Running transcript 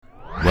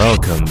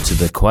Welcome to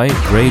the Quite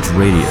Great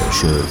Radio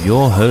Show with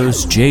your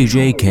host,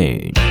 JJ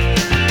Kane.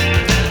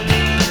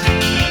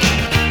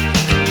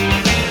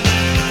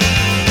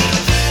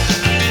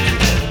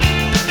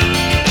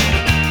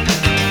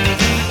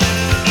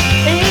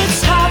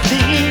 It's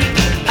happy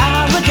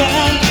hour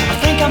again. I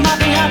think I might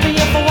be happy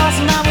if I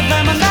wasn't out with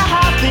them and they're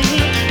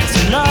happy.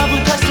 It's a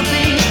lovely place to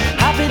be.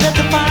 Happy that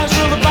the fires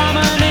rule the bomb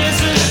and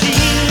is a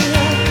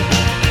shield.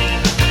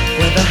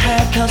 With a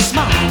haircut,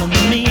 smile and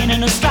the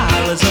meaning of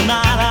style is a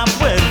night out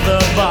with the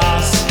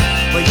boss.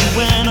 Where you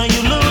win or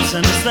you lose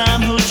and it's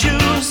them who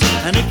choose.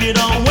 And if you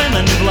don't win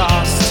then you've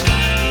lost.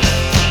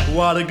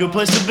 What a good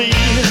place to be.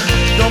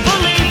 Don't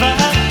believe it,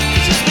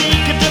 'cause you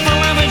speak a different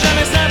language and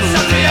it's never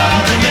really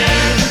happened to me.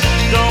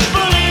 Don't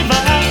believe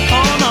it,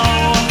 oh no,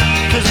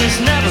 'cause it's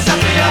never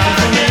really happened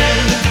to me.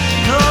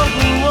 No,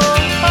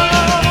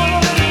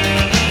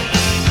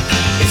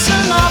 it's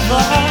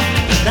another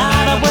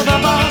night out with a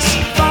boss,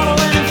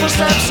 following in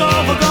footsteps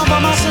overgrown by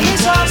moss, and he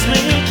tells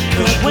me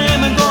good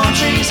women grow on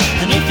trees,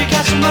 and if you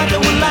catch them right they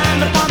will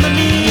land upon the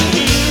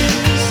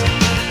knees.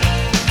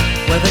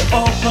 Where they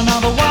open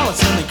all the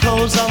wallets and they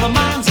close all the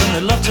minds, and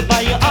they love to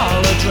buy you all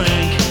a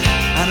drink.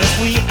 And if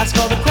we ask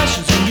all the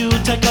questions and you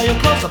take all your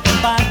clothes up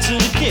and back to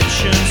the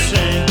kitchen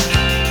sink.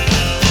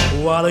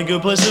 What a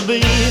good place to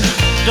be.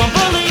 Don't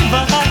believe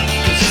it,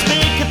 'cause you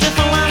speak a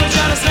different language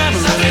and it's never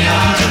really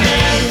happened to me.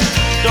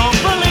 Don't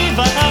believe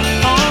it,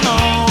 oh no,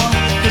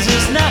 'cause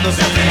it's never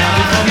been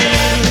happened for me.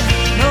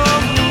 No,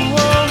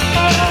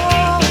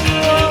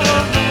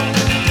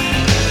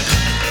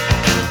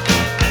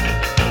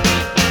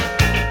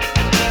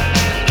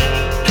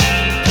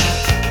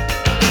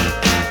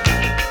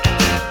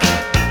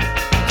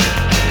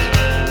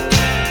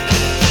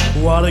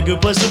 what a good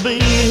place to be.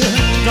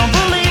 Don't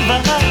believe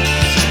it,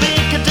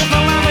 speak a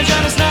different language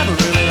and it's never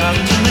really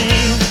happened to me.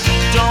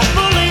 Don't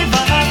believe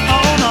it,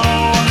 oh no,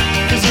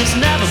 'cause it's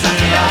never been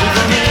happened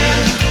for me.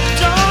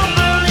 Don't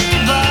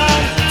believe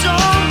it,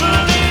 don't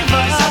believe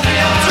it, don't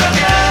believe it.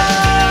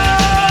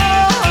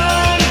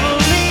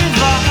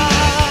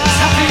 It's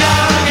happy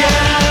hour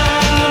again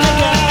and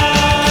again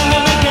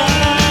and again.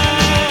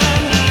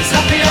 It's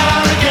happy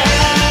hour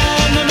again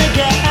and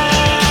again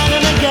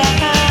and again.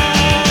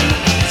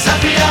 It's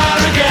happy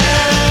hour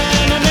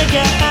again and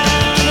again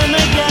and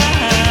again.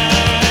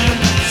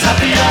 It's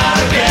happy hour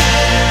again.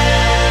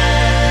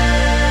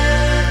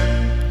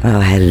 Oh,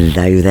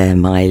 hello there,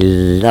 my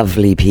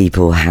lovely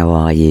people. How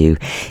are you?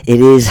 It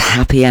is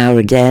happy hour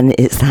again.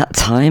 It's that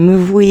time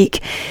of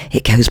week.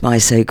 It goes by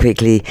so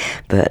quickly,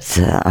 but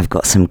I've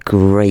got some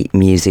great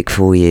music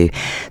for you.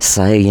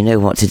 So you know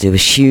what to do.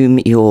 Assume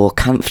your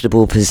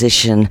comfortable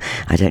position.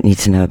 I don't need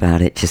to know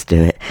about it. Just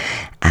do it.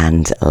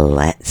 And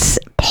let's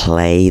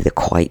play the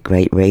Quite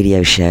Great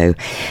Radio Show.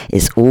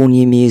 It's all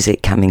new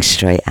music coming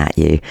straight at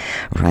you.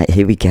 Right,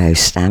 here we go.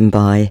 Stand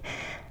by.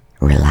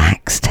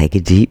 Relax. Take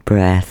a deep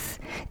breath.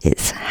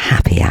 It's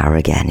happy hour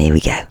again. Here we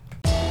go.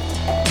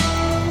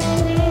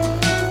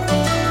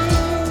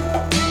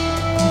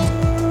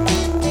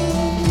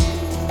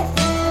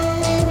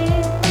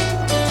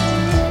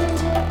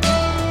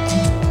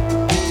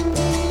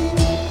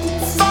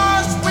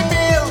 First we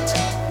built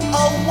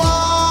a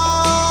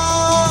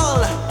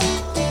wall,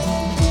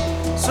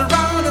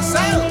 surround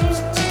ourselves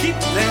to keep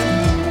them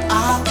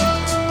out.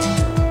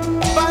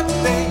 But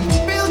they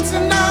built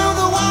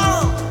another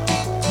wall,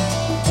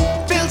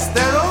 built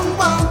their own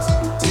walls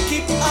to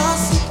keep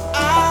us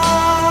out.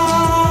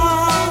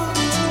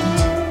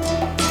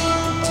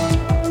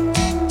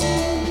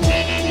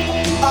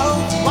 Oh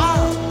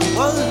wow,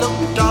 well look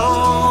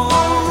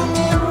down,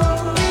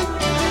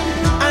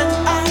 and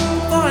eye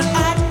for an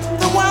eye,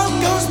 the world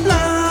goes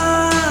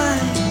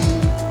blind.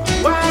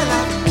 While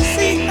I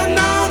see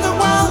another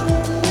world,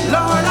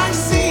 Lord, I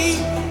see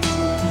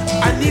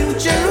a new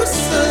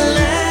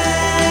Jerusalem.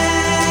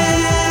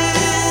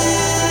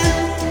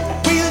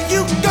 Will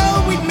you go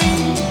with me?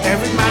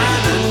 Every man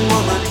and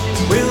woman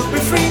will be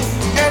free.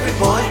 Every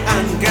boy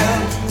and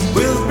girl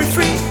will be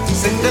free.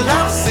 Sing the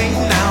love, sing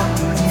now.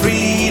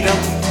 Freedom,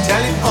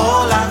 tell it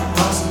all at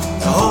once.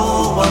 The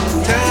whole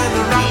world, turn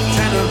around,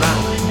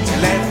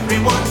 tell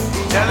everyone,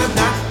 tell them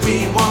that we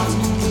want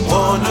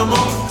no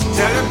more.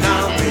 Tell them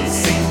now we'll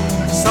sing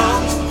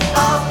songs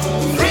of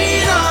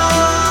freedom.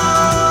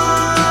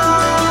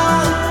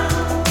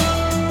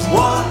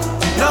 Want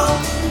no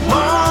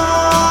more.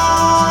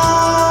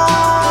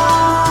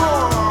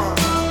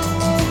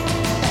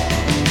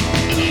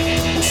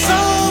 So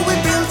we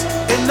built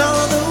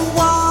another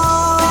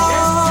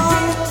wall,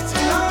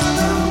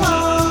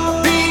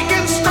 big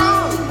and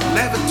strong,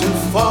 never to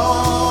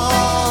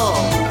fall.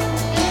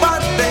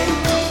 But they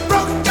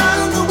broke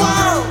down the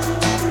wall,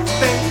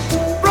 they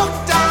broke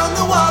down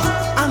the wall,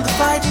 and the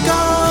fight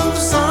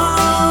goes on.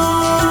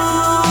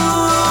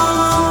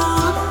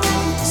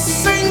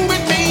 Sing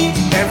with me,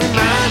 every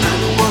man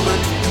and woman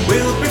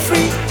will be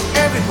free.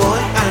 Every boy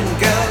and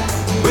girl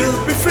will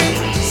be free.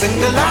 Sing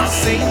the loud,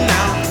 sing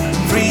now.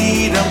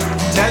 Freedom,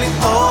 tell it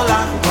all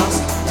at once.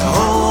 The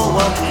whole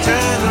world,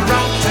 turn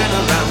around, tell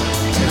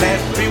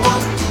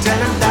everyone, tell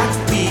them that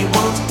we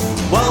want.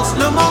 Well,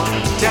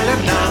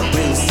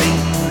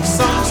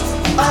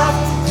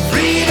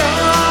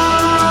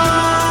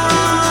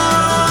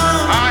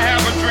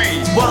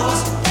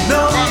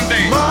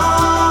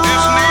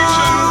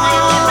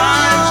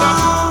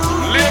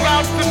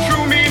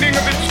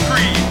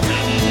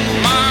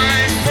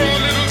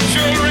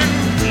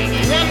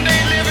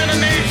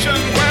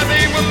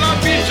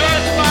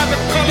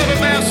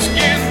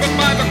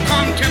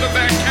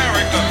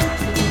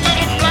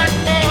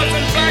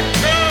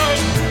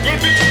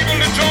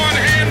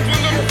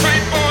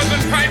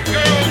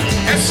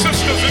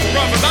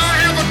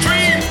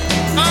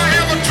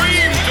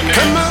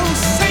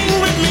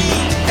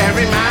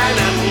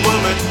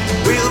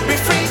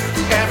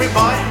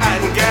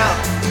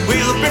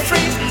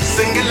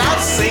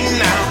 sing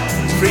now.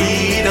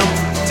 Freedom,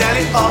 tell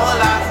it all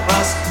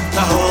across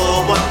the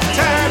whole world.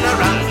 Turn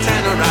around,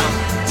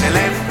 tell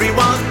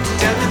everyone,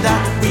 tell them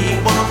that we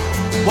want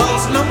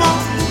what's no more.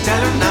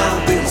 Tell them now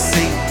we'll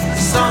sing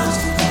songs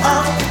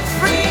of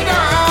freedom.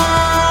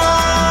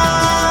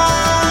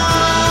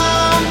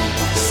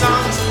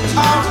 Songs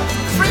of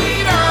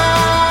freedom.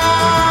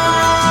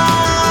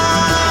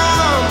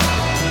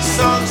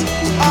 Songs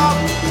of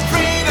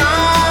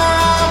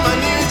freedom. A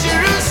new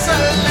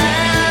Jerusalem.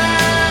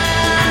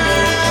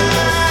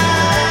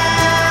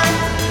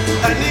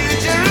 A new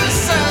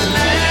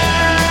Jerusalem.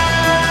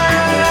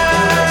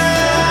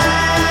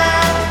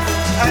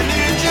 A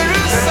new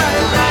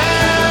Jerusalem.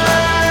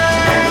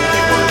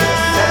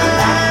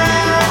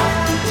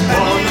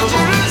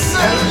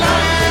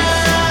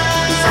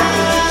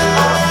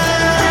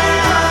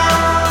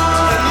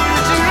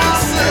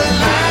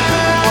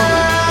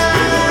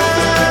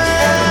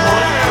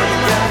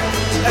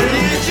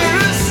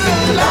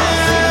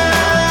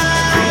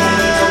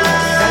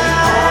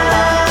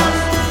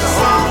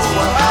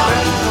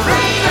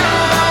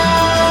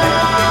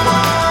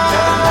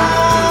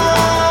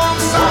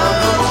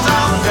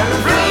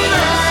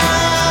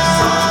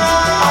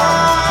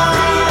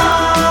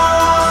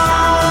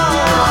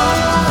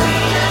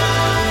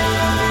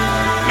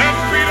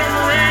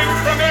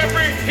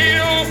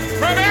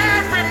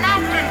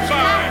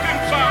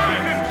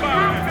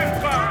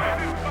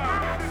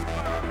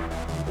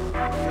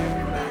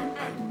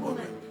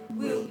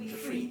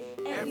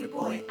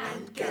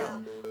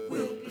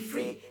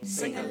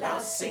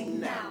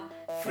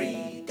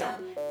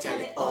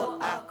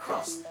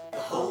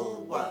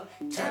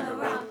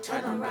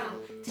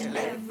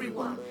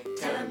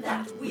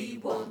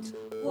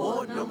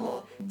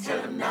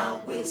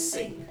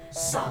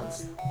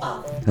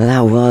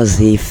 That was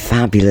the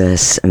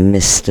fabulous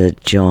Mr.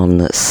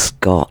 John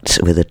Scott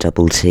with a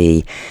double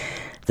T.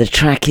 The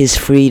track is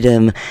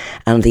Freedom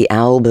and the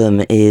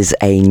album is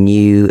A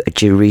New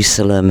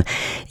Jerusalem.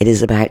 It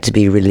is about to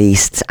be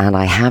released and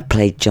I have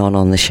played John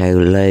on the show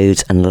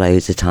loads and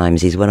loads of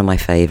times. He's one of my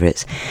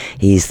favourites.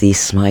 He's the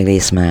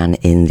smiliest man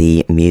in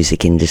the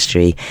music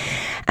industry.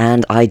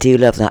 And I do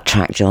love that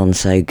track, John,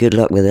 so good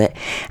luck with it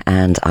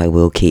and I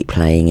will keep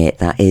playing it.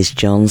 That is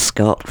John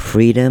Scott,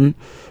 Freedom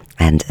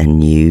and A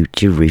New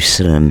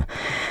Jerusalem.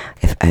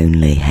 If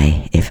only,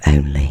 hey, if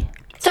only.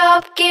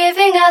 Stop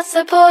giving us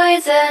the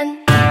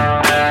poison.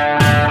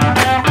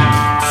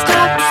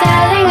 Stop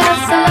selling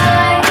us a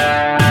lie.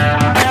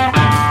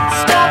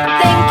 Stop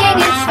thinking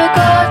it's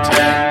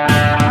forgotten.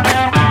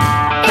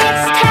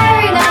 It's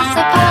tearing us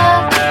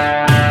apart.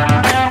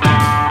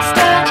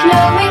 Start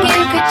knowing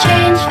you could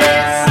change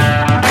this.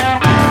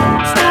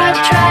 Start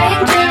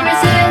trying to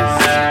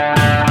resist.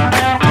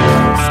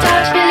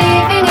 Start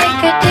believing it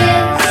could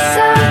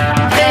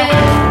disappear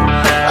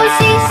or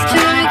cease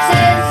to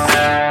exist.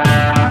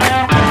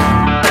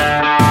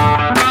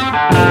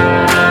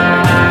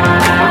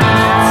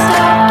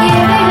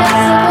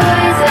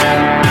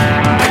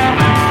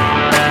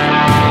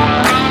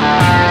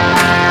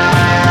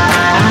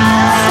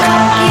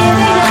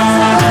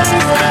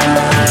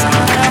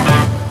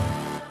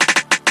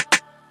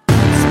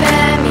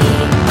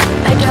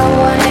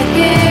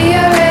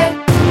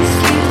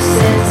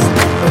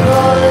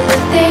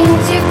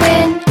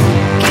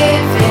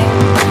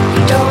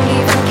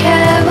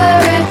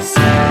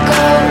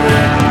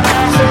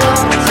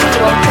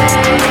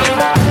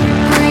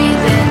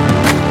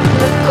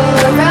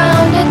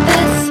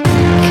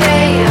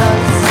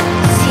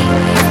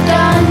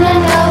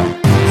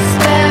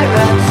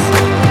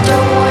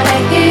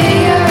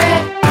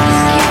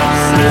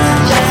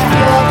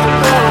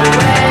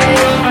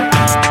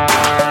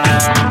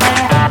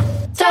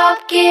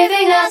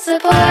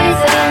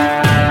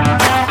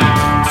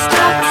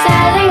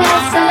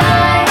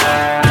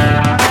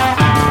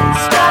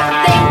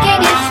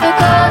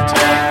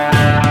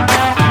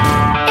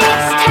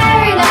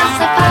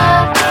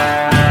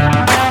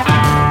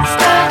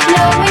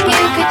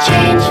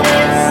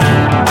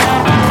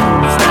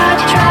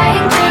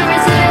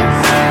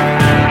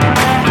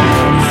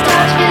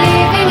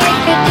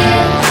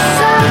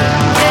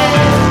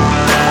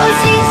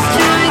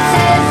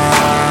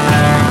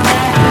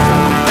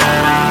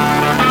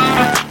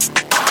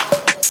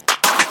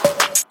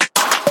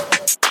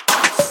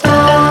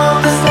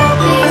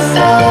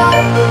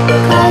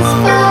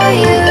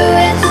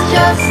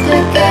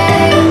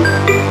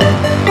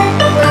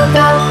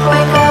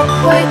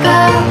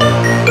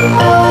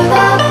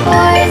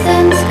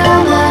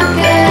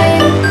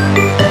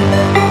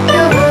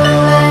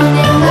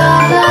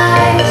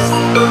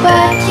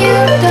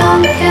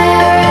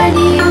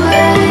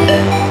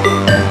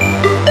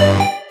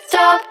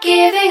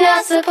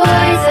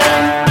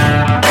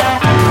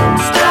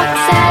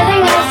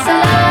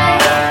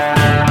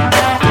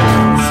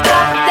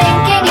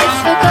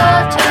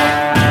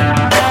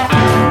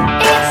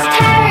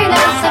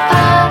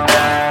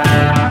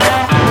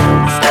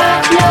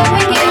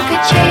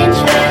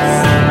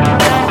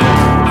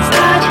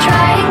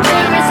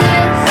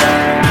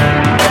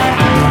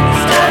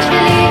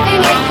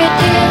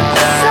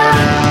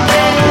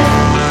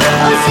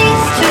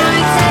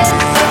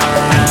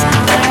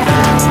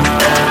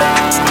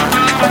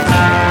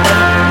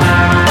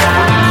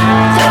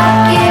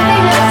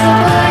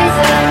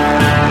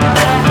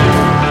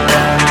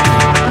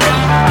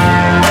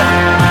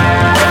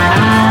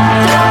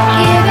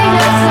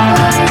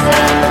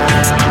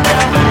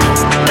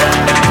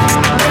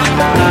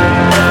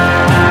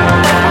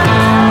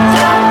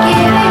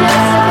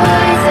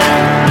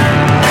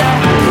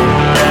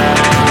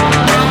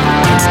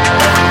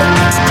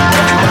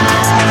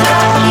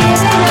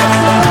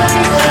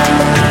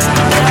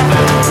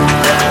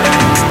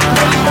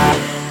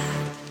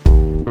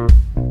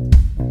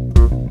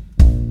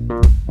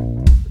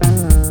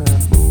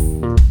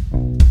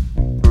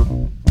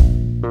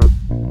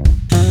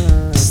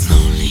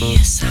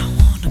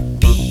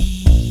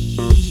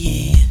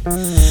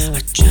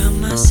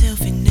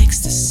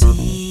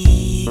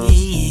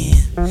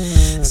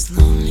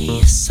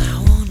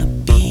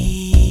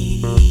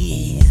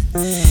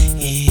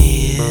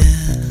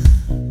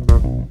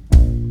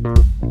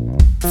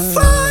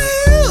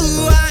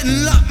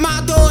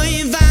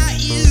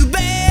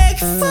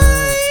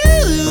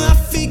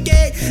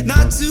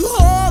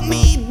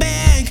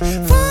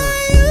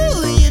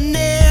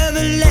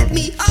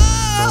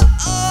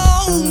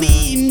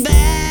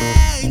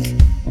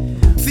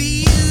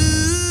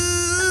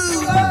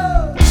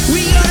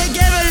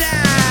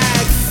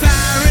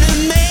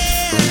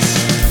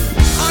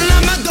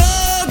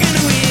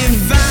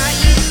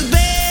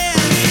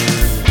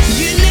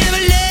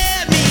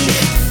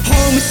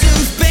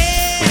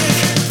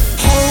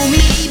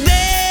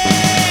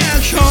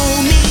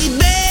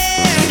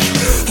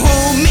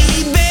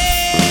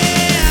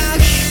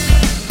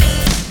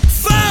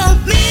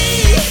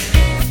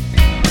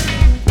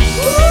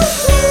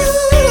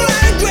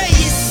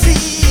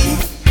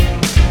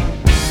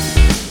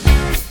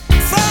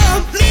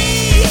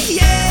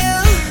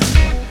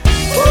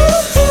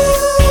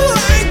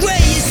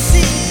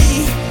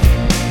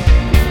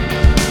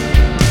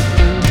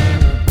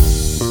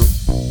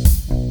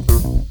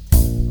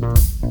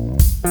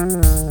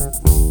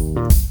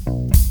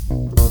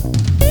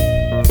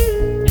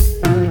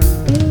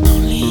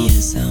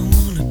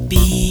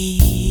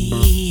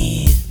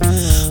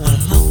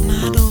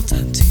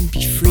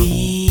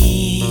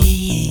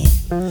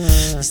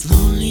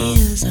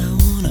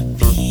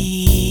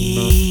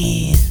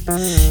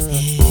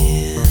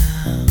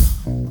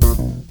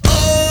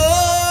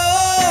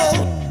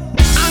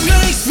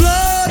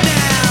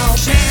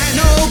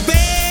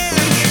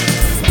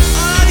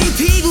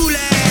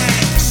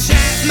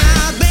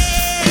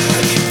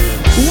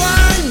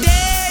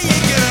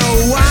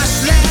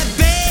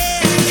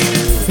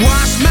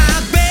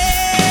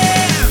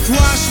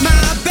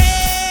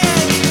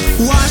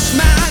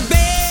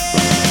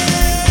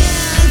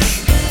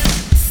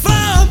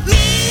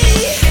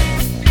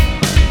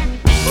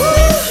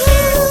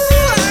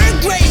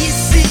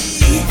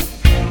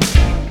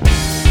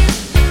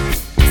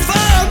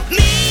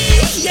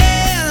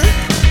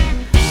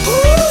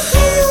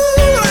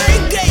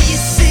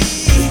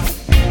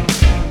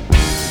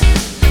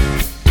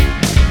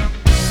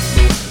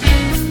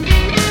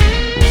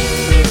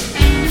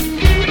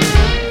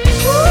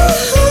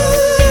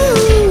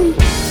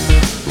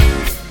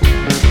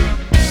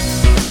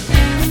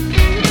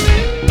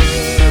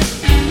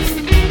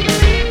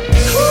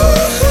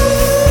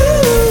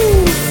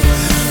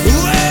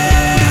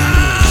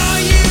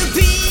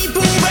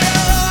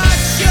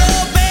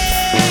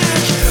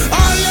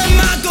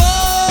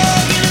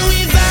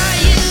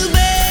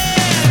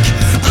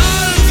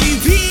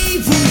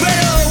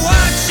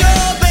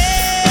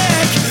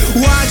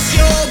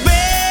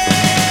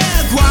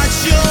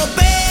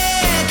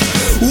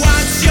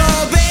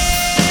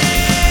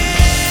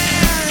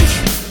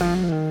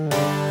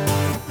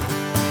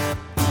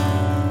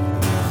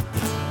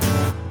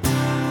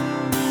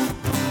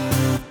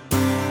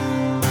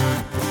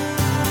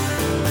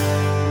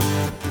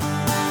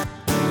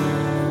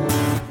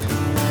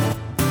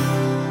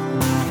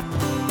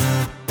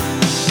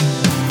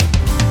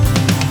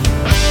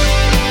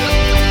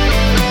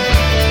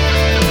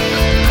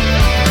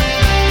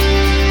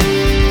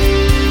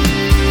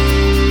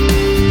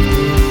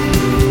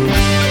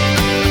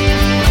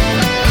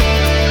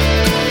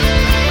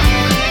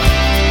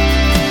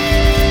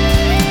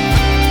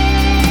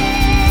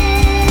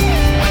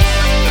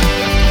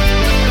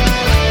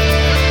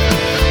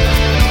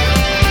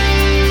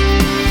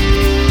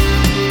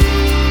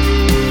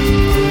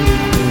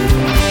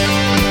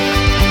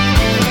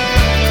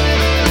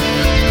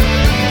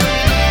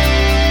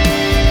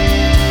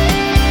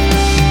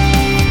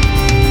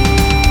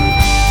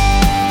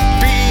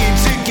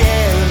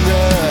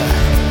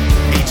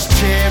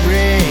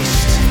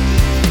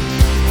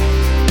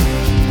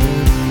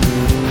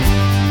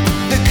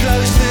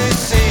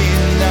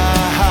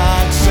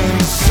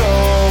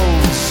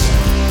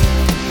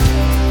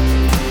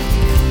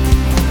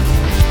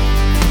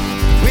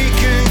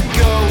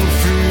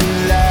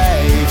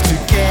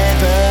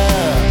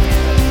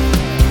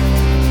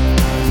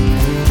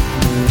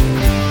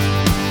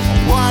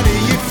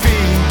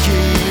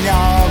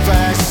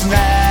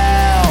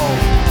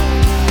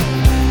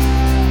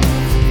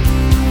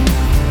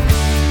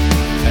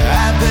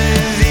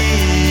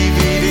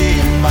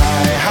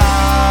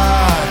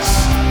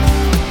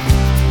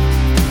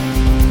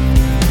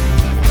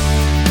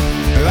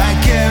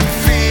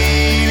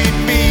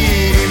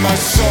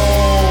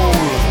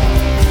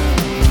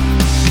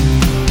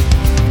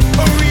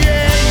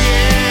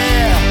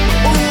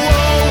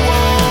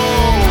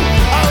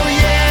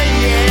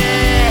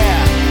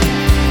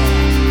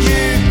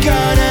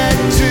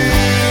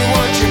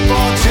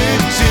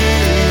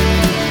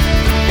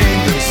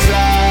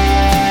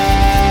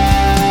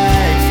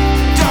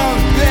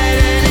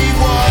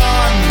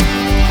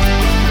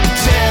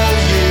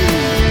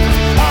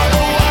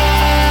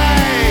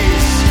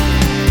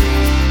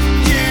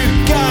 You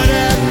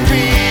gotta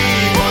be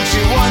what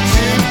you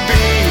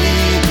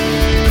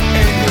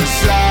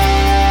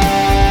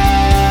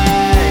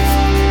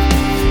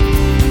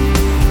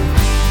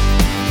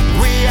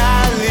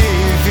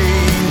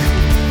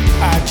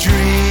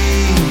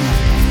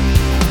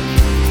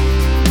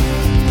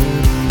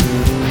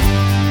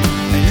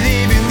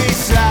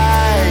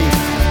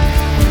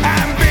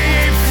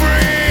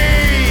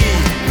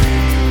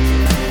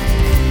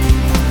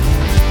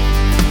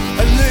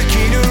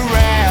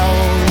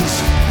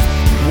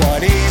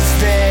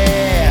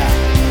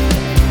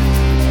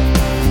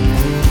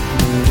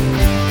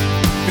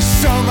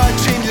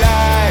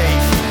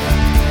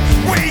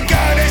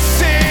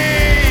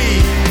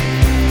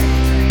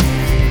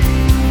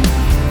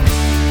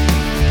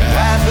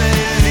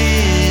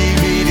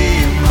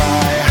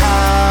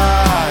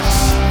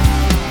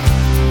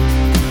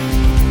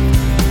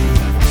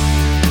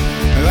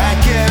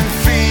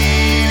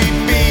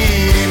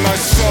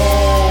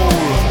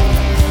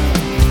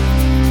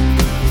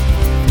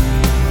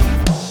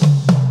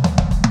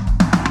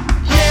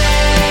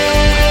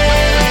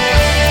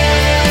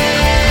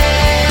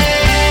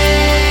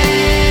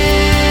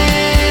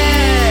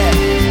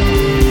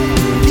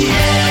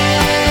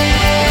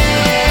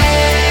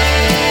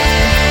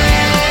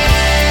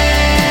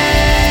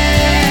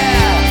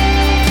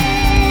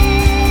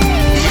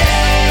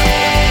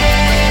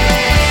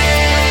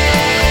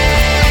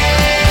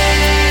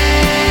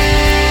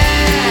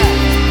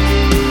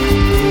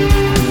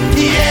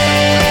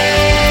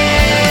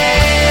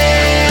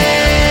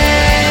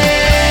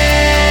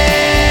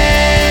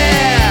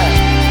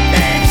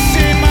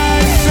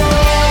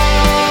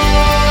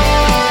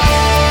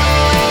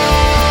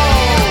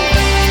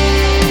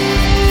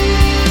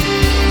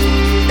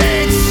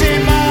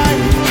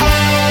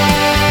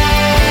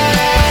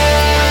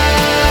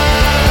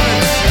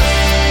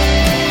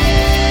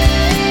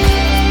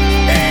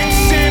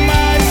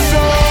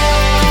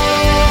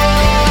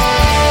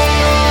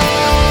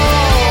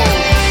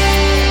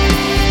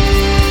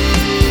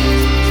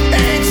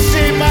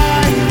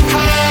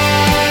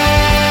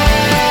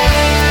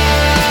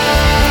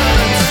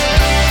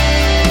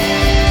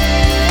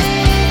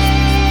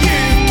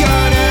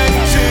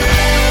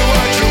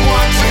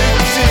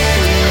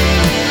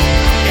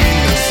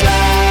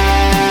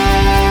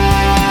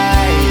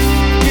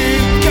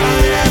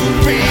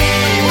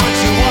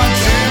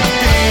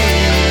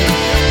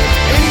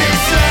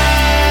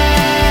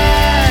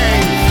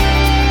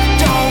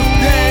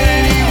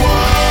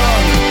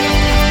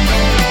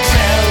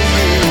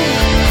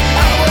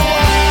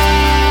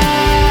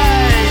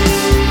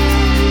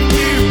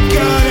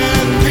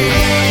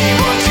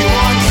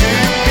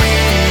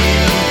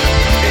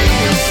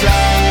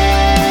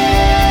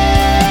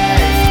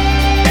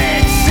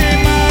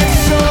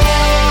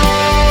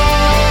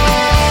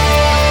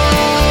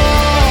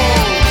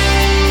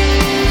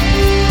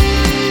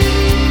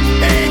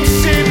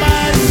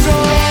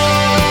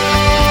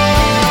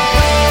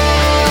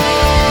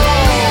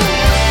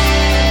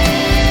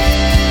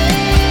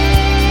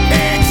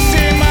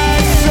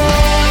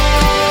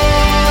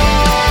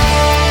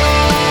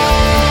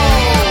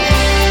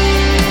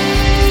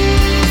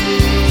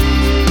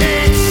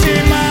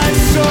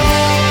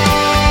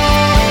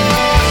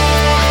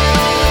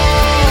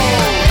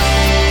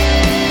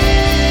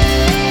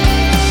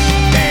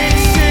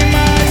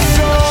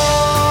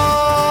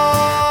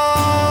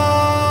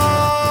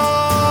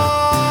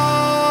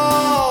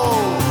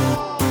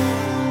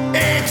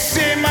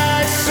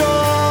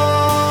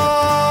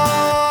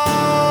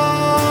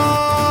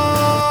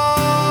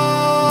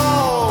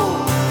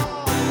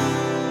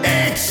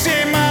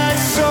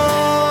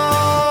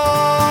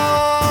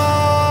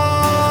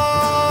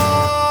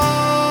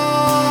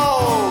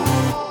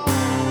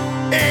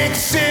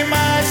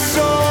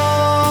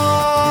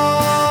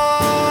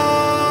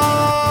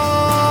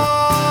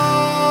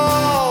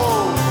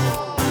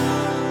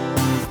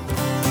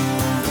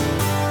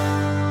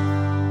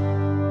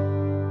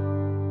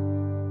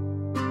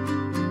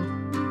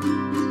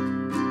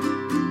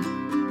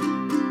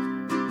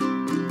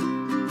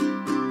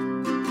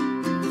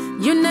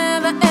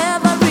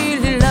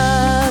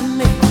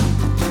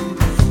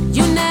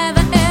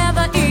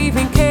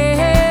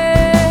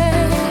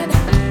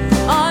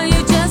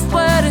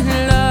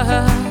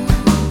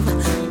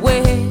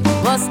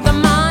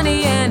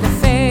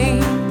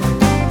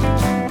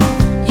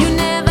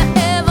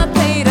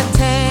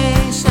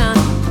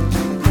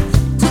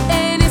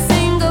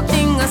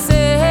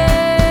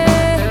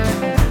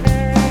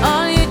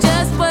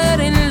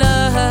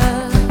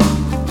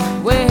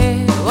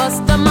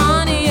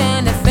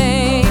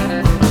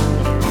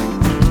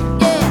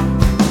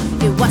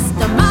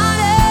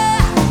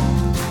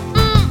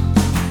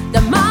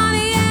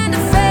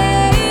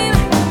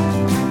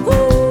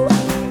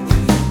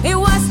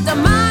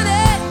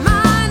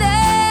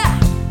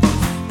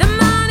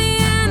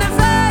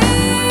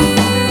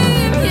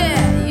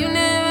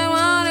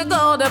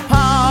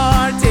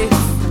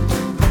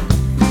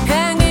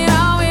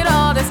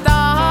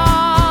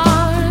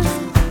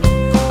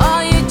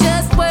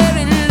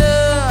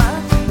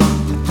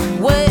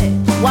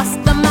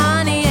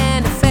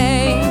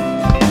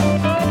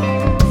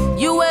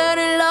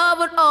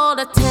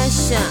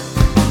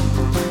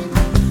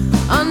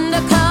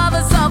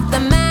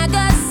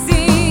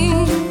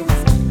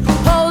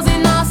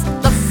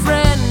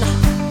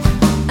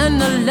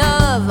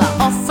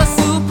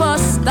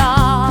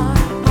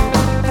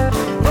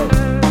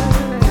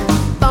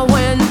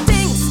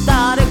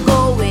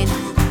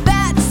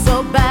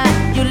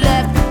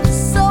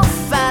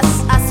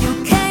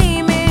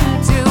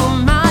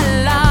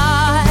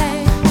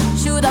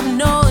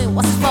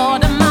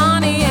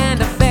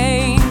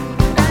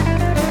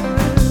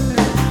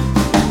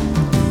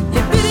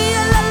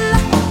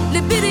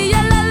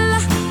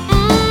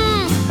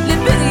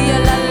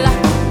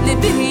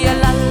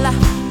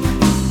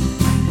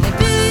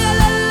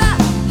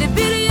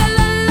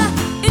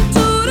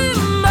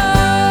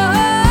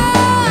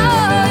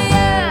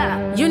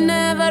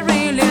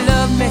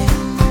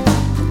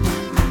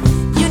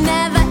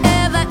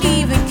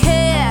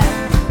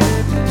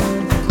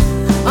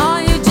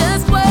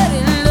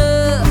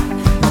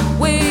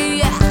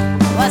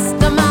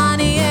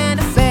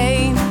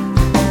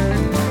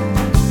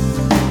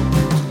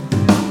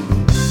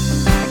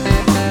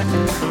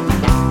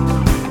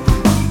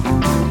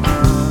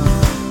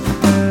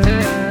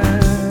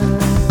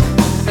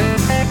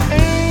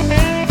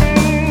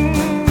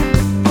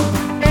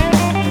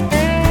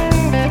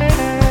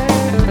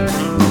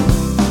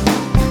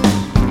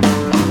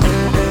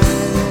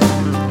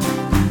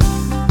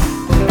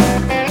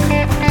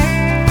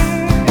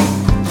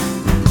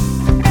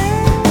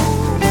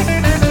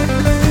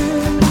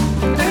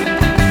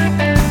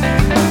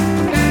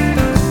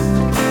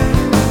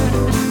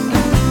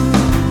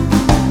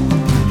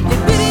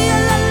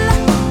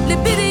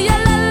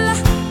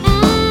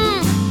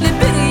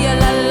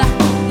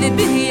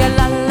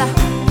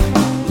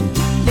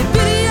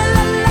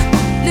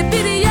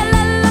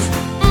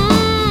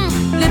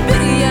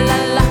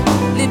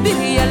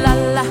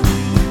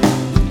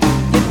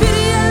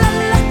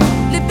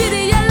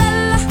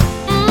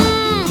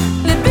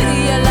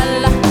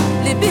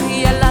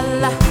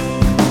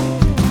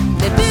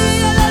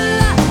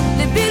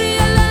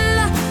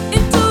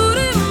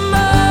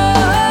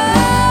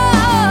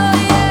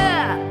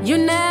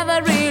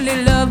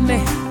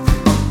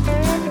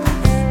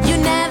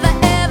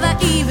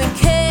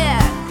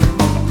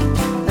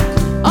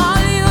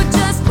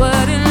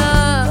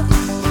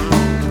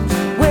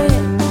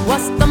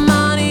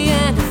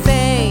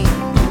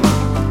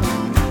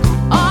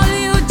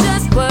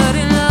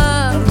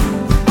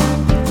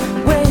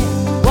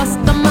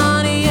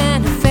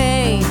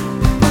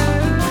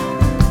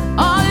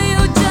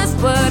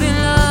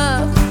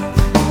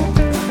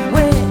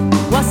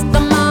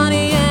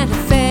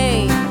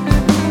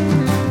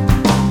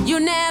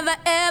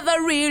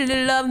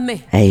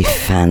A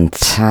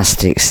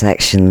fantastic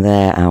section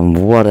there, and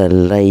what a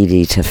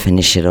lady to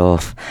finish it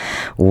off.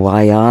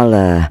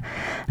 Whyalla,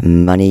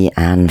 Money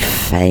and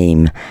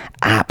Fame.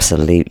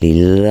 Absolutely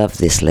love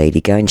this lady.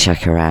 Go and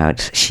check her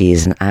out. She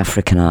is an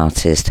African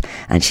artist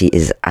and she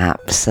is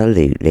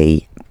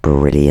absolutely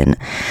brilliant.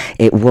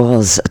 It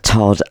was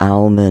Todd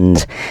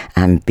Almond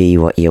and Be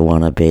What You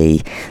Wanna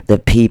Be, the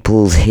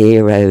people's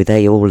hero.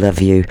 They all love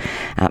you.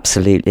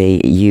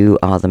 Absolutely. You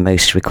are the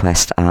most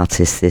request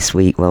artist this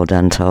week. Well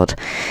done, Todd.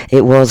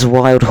 It was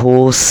Wild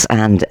Horse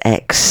and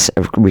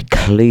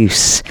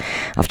Ex-Recluse.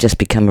 I've just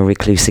become a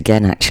recluse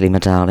again, actually, my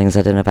darlings.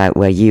 I don't know about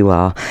where you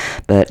are,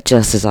 but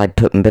just as I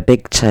put my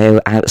big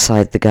toe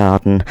outside the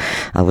garden,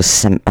 I was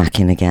sent back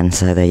in again.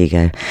 So there you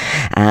go.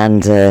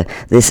 And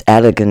this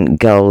elegant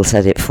gull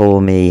said it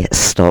for me.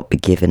 Stop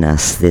giving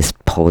us this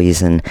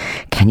poison.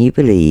 Can you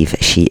believe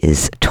she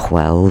is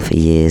 12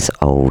 years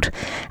old?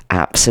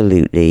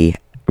 Absolutely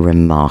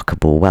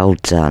remarkable. Well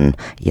done,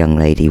 young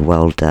lady.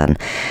 Well done.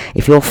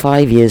 If you're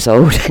 5 years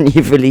old and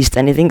you've released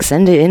anything,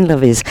 send it in,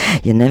 lovies.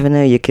 You never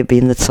know, you could be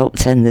in the top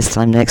 10 this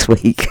time next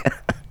week.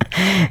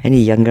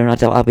 Any younger,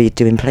 I'll be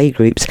doing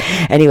playgroups.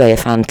 Anyway,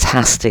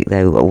 fantastic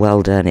though.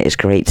 Well done. It is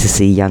great to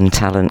see young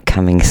talent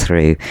coming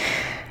through.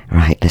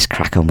 Right, let's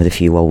crack on with a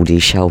few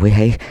oldies, shall we,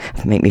 hey?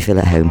 Make me feel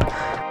at home.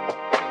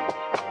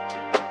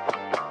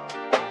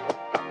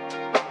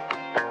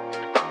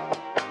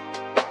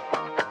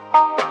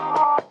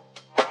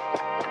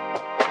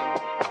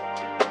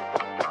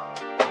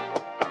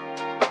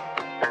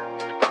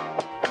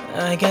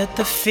 I get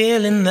the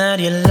feeling that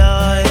you're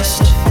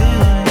lost.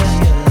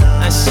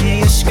 I see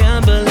you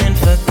scrambling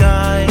for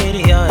guide.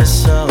 You're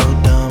so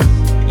dumb.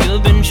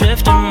 You've been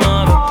drifting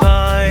more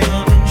apart.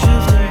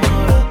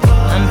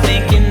 I'm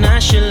thinking I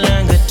should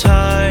learn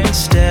guitar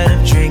instead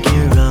of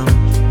drinking rum.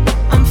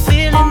 I'm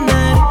feeling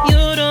that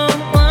you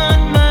don't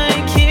want my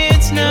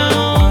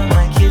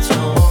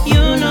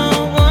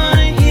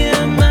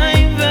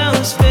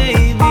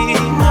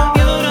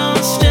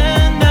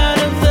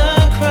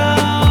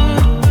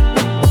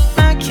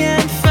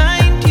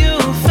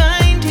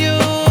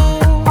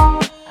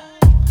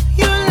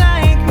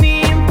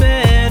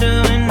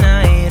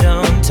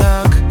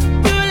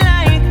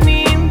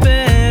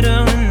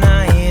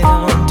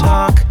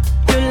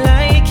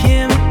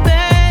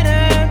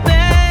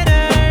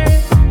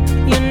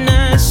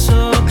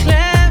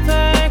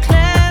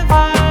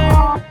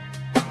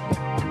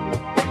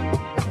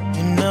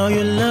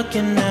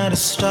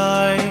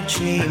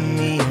treat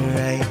me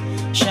right.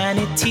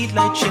 Shiny teeth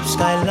like Chip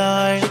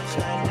Skylark.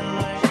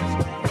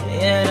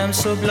 Yet I'm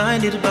so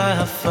blinded by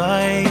how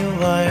far you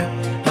are,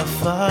 how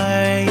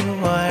far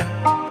you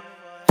are.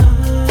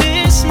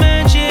 This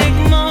magic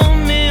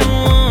moment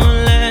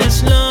won't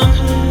last long.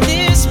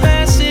 This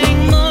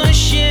passing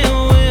motion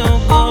will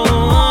go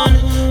on.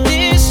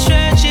 This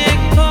tragic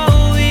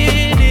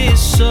poet is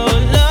so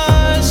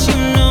lost, you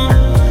know,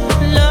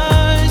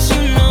 lost,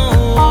 you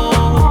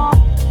know.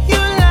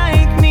 You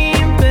like me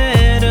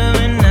better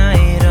when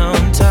I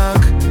don't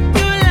talk.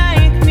 You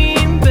like me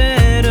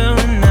better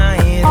when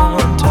I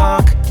don't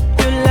talk.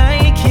 You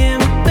like him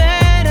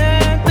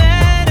better,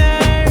 better.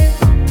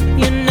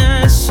 You're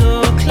not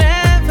so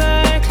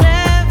clever,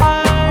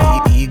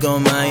 clever. Ego,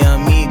 my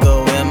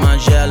amigo,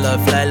 Emangela,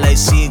 fly like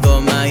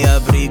seagull, my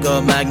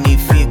abrigo,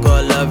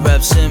 magnifico, love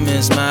rap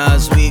Simmons, my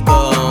Oswego.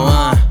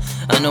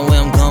 I know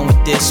where I'm going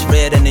with this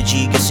red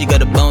energy. Guess you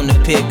got a bone to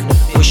pick.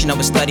 Wishing I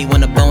would study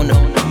when a bone to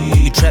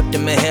you trapped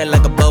in my head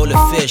like a bowl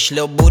of fish.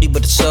 Little booty,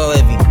 but it's so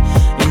heavy.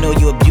 You know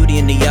you a beauty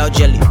in the out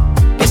jelly.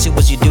 Guess it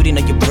was your duty,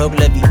 now you broke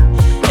levy.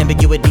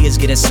 Ambiguity is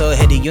getting so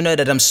heady. You know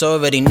that I'm so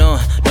ready. No,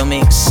 don't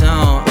make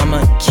sound. I'm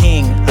a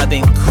king, I've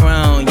been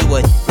crowned. You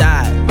a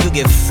thot, you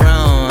get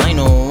frowned. I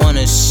don't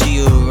wanna see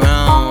you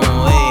around.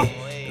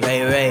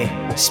 Hey,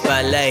 Ray,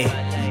 spotlight.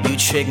 You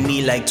trick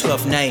me like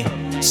 12th night.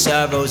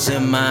 Sorrows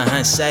in my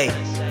hindsight,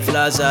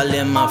 flaws all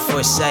in my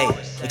foresight.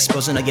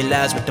 Exposing all your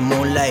lies with the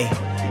moonlight.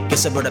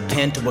 Guess I brought a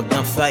pen to a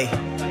gunfight.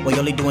 While you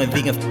only doing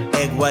vegan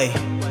egg white.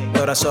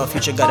 Thought I saw a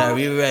future, gotta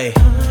rewrite.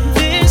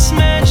 This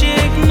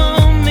magic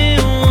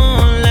moment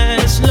won't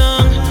last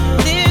long.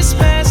 This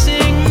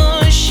passing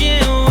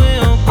motion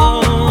will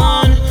go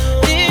on.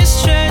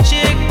 This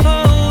tragic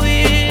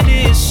poet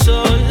is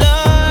so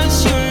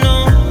lost, you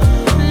know,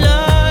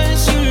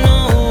 lost, you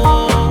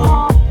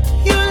know.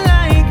 You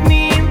like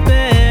me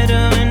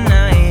better when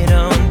I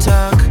don't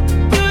talk.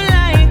 You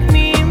like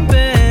me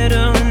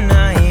better when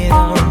I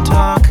don't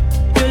talk.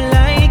 You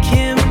like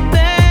him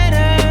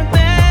better,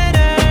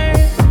 better.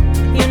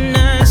 You're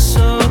not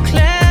so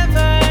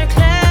clever,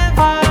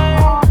 clever.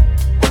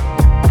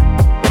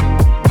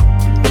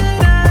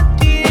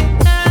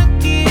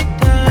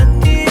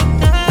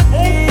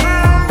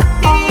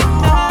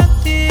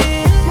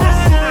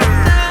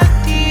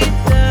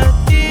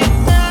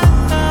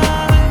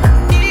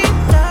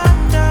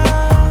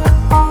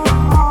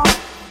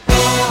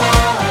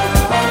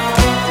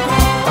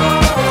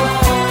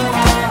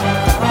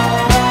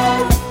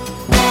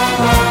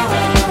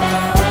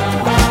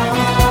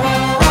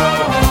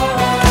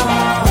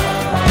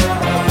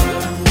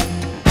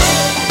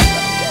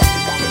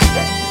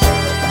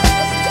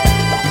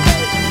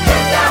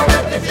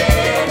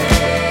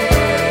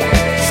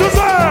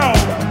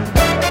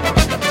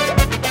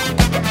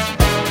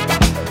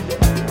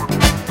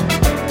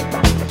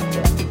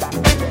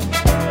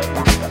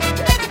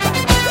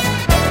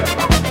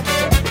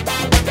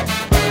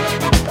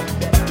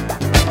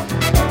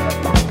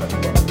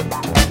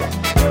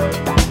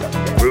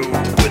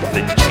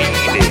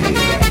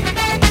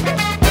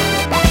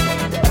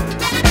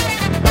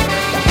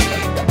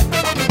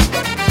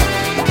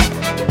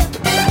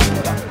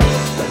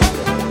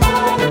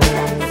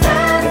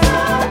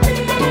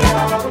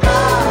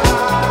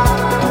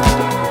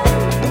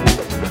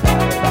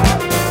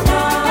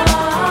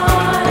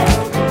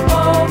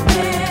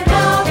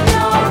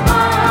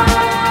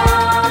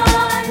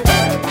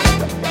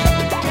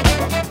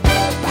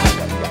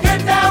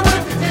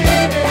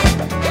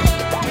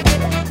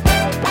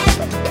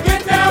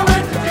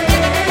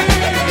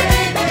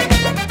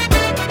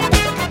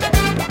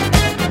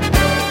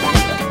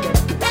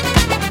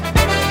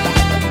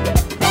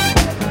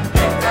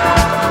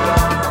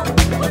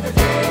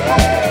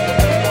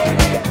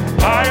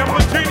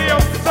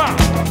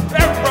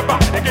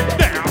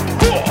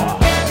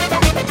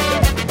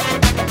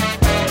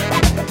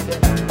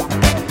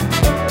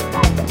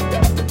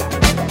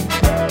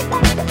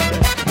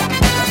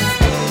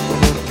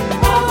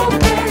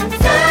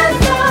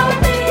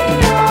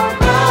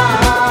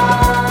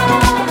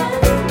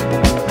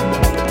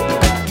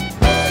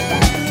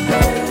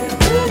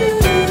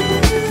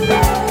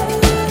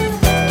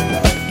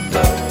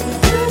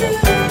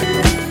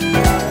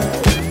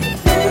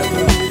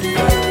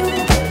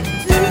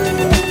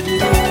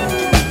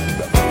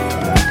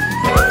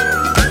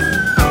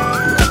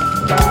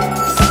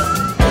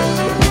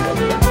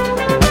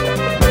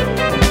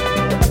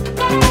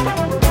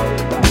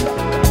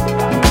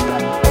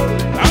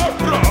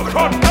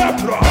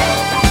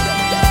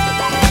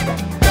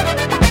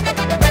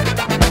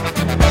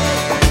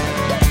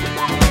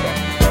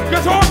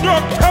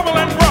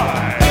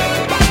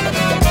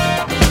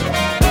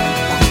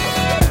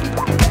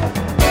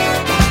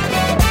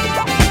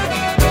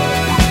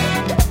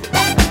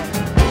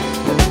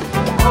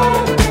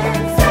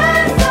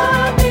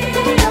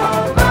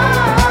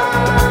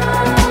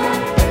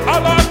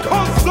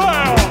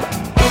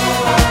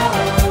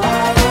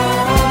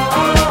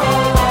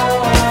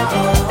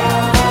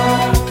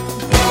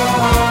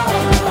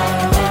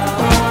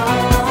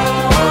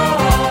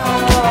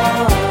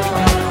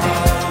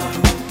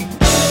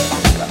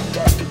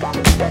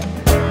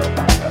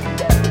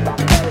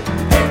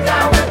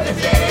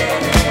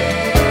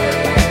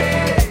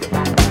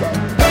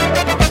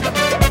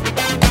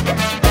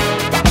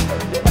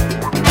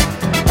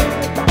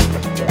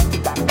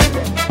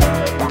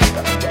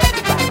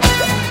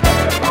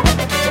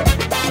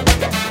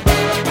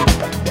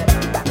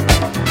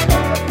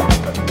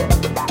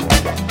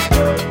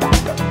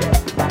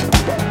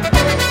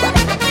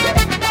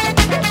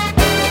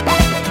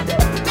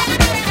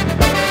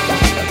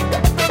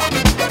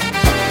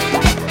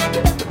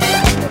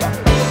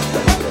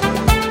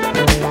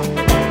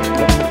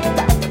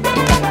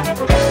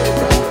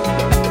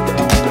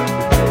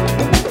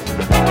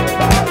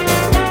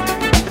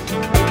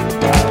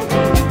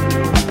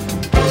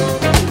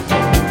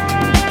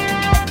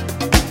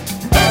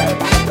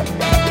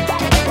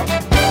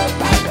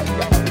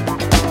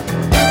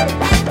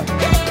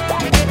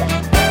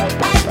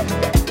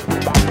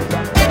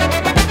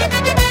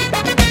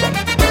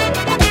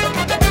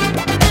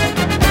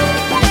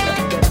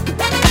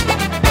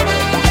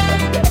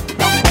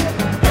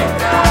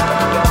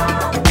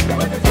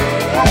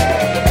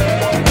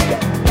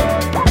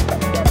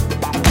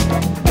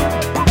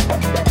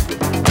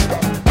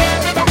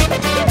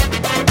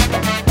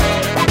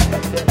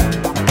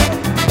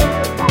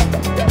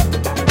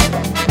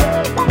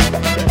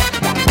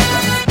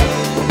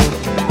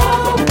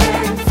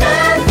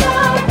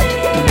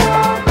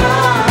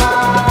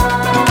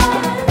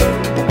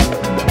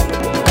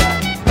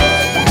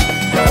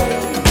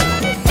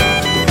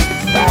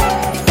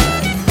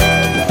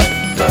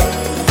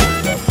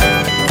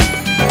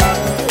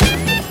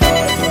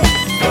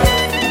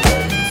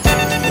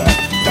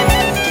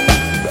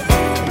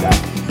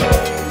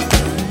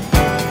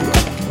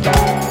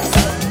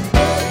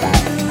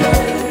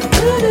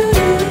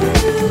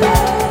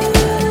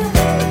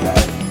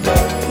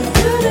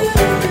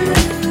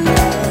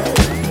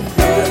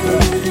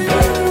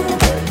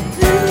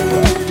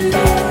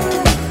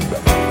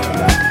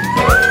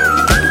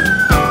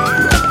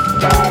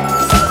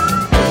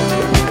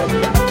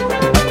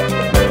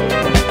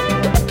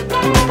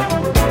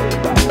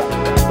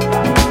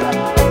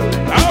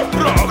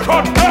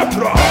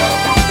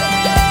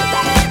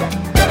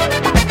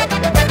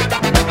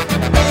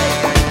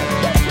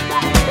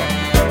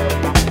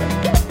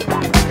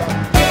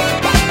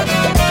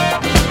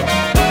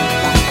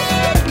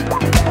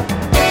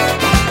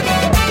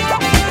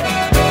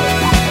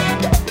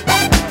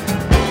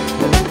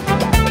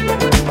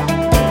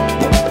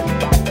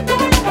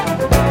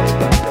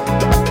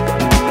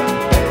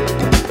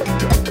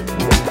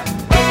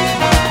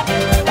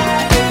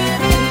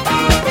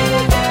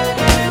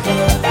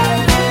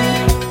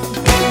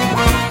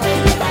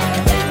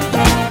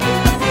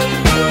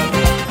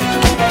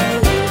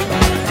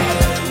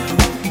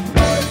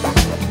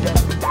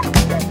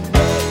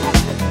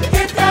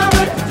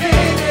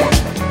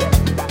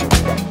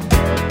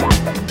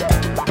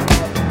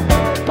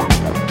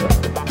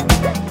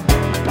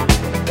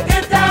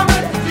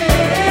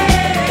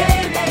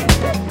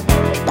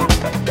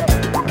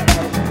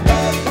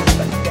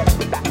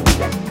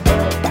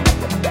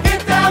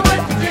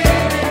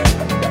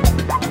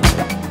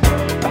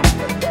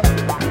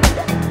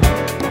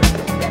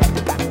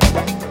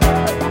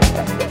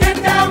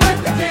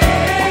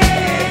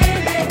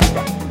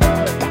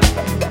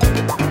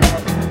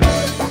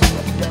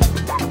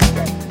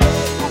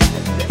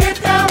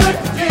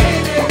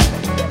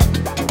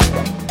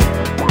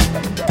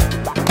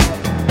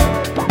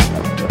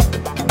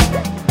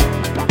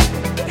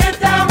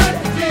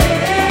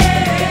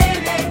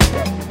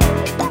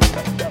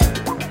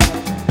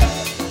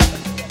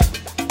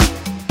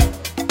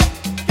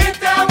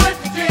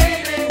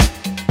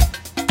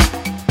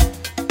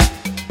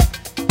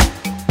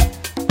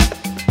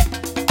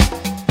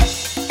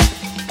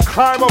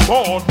 climb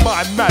aboard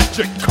my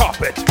magic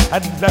carpet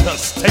and let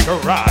us take a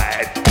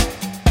ride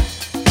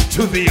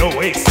to the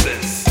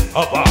oasis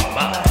of our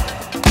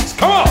minds.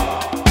 Come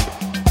on!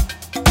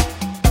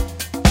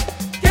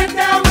 Get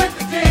down with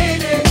the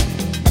genie.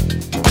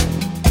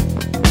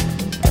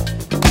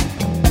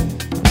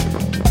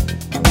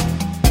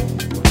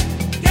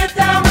 Get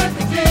down with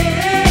the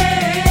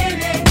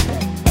genie.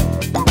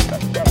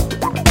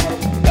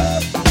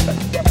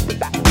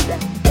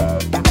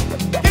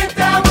 Get down with the genie. Get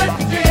down with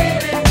the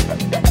genie.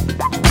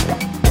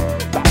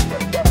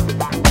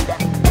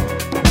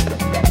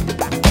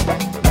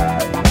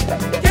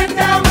 Get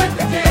down with the genie. Get down with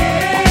the genie.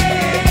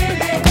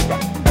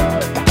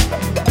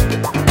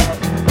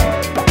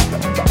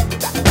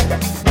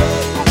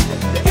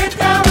 Get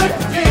down with the genie. Get down with the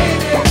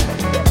genie.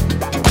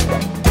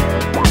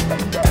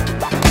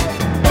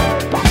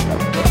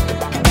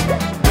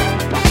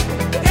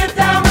 Get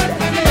down with the Get down with the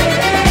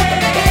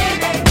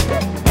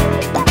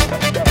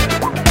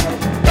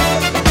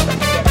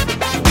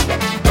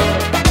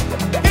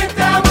Get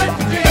down with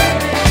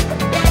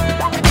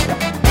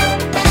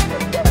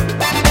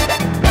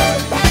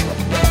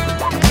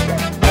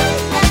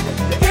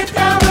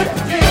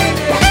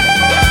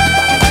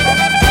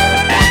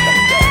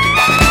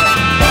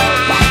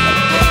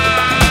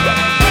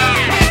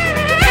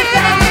Get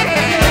down with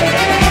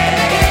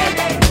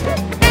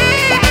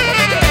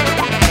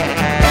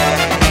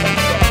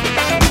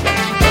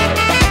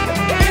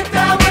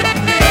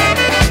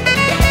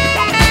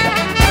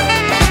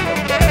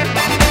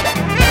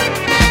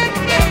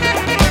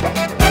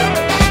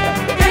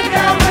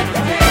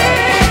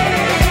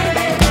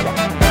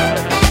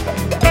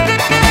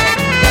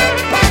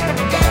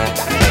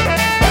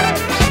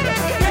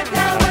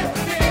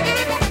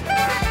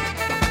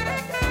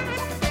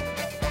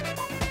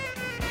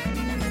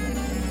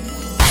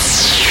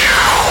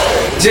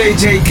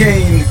JJ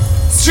Kane,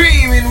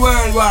 streaming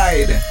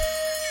worldwide.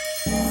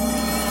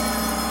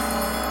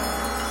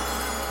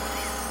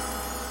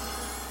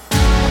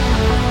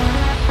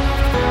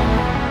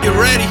 You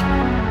ready?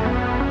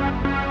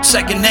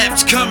 Second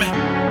half's coming.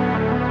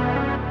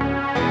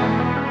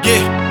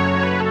 Yeah.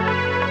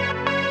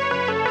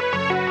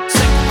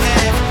 Second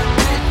half.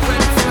 Get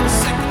ready for the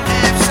second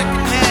half.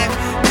 Second half.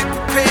 Get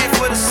prepared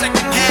for the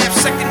second half.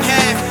 Second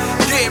half.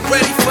 Get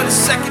ready for the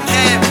second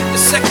half. The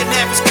second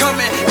half is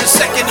coming. The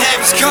second half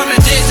is coming.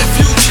 There's a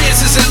few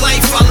chances in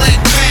life I let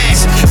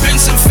pass. Been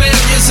some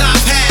failures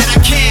I've had. I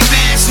can't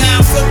match. Now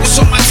I'm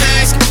focused on my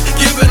task.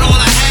 Giving all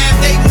I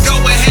have. They can go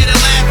ahead and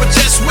laugh, but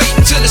just wait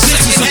until the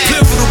second half. This is a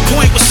pivotal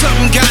point where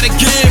something gotta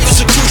give. It's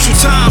a crucial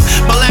time.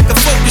 My lack of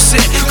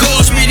focusing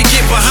caused me to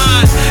get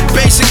behind.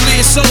 Basically,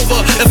 it's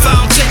over if I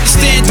don't take a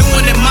stand.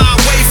 Doing it my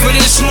way for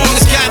this long,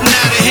 it's gotten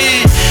out of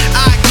hand.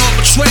 I ignored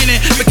my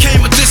training,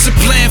 became a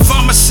discipline.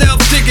 Found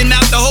myself digging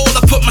out the hole I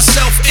put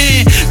myself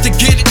in. To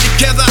get it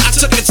together, I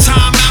took a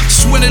time out.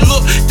 Just when it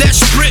looked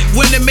desperate,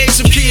 when it made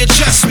some key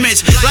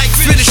adjustments. Like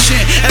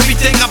finishing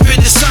everything I've been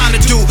designed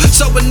to do.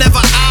 So whenever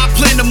I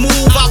plan to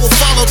move, I will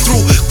follow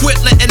through. Quit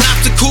letting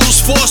obstacles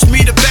force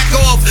me to back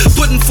off.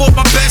 Putting forth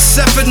my best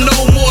effort,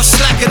 no more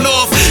slacking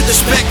off. The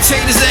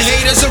spectators and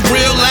haters are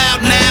real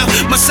loud now.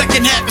 My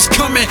second half is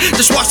coming,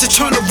 just watch it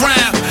turn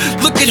around.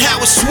 Look at how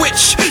it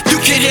switched,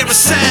 you can't hear a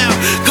sound.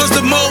 Cause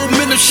the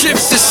momentum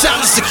shifts to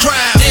silence the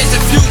crowd. There's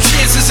a few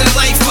chances in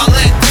life I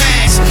let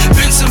pass.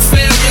 Been some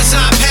failures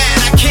I've had,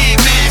 I can't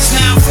match.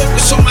 Now I'm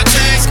focused on my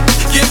task,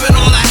 giving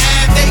all I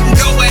have. They can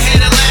go ahead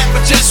and laugh,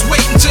 but just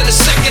wait until the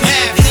second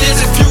half.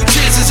 There's a few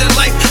chances in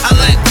life I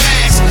let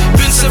pass.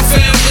 Been some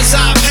failures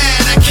I've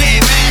had, I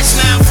can't match.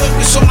 Now I'm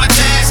focused on my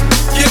task,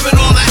 giving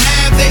all I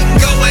have. They can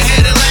go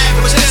ahead and laugh,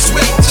 but just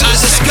wait until the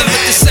second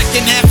half. The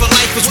second half of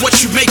life is what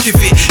you make of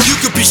it. You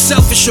could be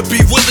selfish or be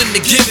willing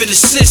to give and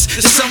assist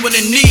to someone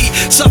in need.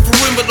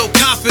 Suffering with low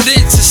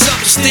confidence and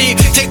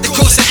self-esteem. Take the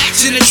course of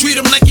action and treat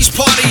him like he's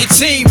part of your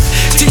team.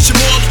 Teach him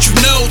all that you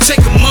know, take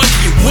him under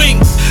your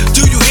wing.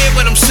 Do you hear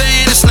what I'm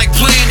saying? It's like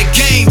playing a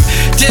game.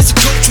 There's a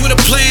coach with a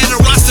plan,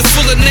 a roster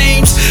full of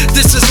names.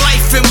 This is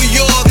life and we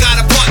all got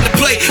a part to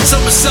play.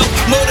 Some are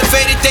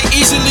self-motivated, they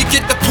easily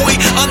get the point.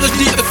 Others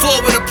need the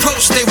forward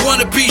approach, they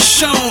wanna be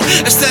shown.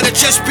 Instead of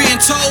just being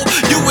told,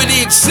 you were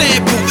the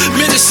example.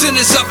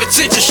 Medicines of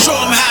attention, show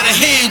them how to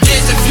handle.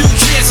 There's a few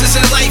chances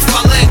in life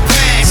I let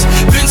pass.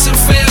 Been some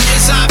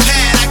failures I've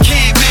had, I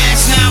can't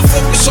match. Now I'm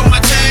focused on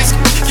my task,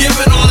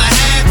 giving all I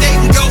have. They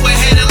can go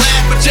ahead and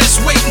laugh, but just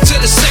wait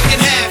until the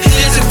second half.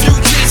 There's a few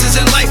chances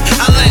in life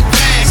I let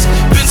pass.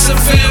 Been some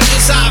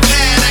failures I've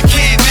had, I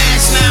can't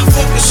match. Now I'm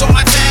focused on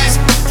my task,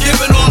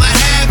 giving all I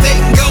have. They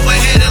can go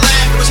ahead and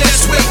laugh, but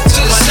just wait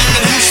until the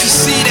second half. You should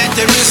see that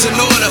there is an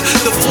order.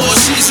 The four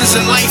seasons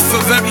in life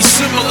are very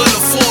similar to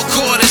four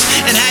quarters,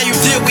 and how you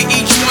deal with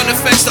each one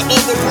affects the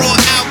overall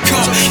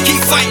outcome.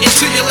 Keep fighting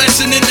till your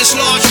lesson in this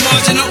large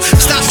margin.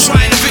 Stop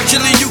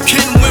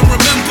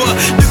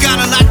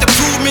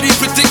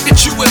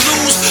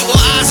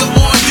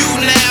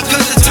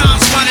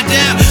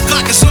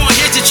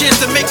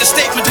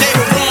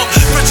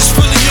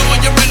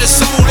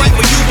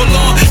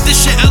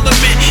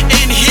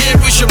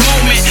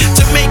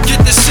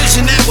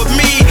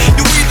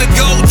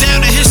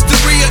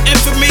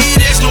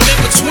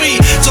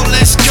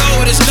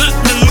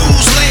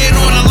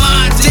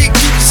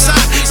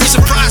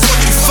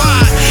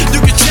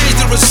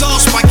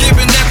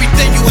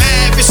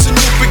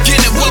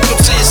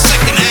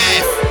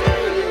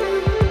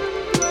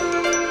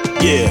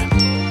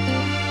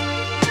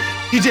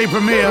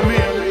Premier,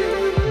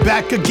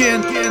 back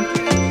again,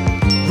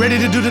 ready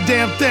to do the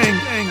damn thing,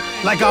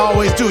 like I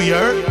always do, you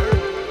heard?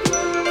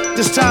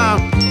 This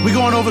time, we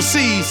going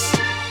overseas.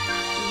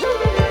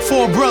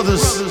 4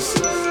 brothers,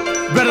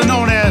 better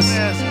known as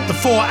the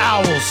 4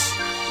 Owls.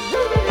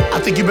 I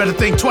think you better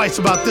think twice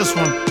about this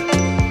one.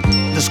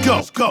 Let's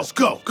go, go,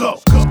 go, go,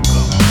 go,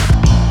 go.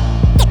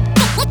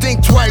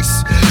 Think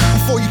twice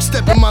before you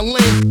step in my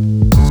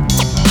lane.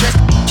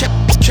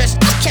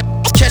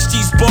 Catch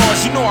these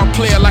bars, you know I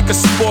play it like a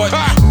sport.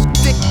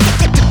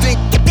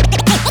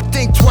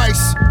 Think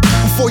twice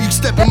before you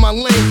step in my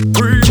lane.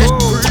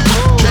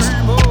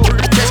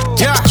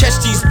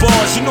 Catch these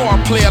bars, you know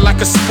I play it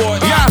like a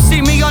sport. Yeah,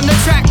 see me on the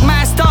track,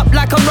 masked up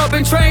like I'm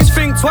robbing trains.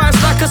 Think twice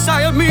like a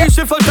Siamese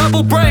with a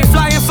double brain.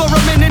 Flying for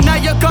a minute, now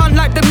you're gone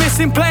like the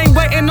missing plane.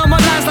 Waiting on my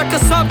lines like a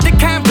sub that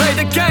can't play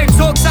the game.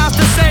 Talk sounds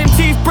the same,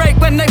 teeth break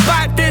when they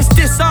bite this.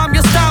 Disarm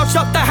your style,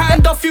 chop the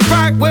hand off you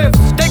back with.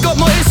 They got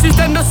more issues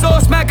than the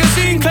Source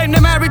magazine. Claim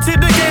they're married to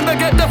the game but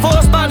get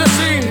divorced by the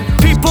scene.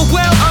 People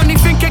will only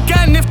think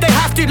again if they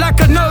have to, like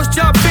a nose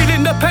job.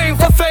 Feeling the pain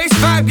for face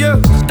value.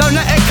 Don't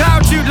let it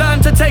cloud you,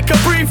 learn to take a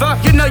breather.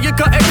 You know you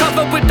got it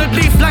covered with the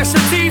leaf like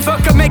sativa.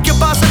 Can make your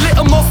bars a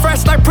little more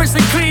fresh like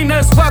prison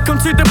cleaners. Welcome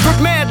to the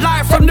premiere,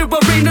 live from new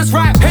arenas.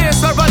 Right here,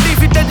 so I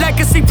leave you the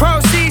legacy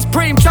proceeds.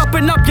 Preem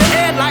chopping up your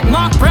ear like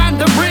Mark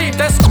Brandon Reed.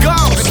 Let's go,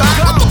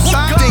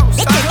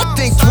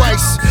 Think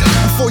twice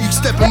before you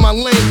step in my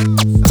lane.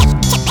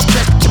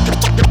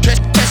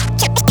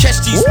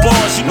 Catch these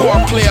bars, you know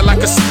I play it like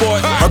a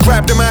sport. I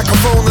grab the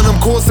microphone and I'm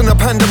causing a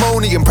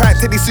pandemonium.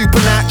 Practically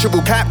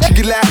supernatural, capture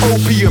you like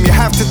opium. You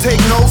have to take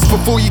notes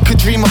before you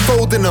could dream of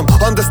folding them.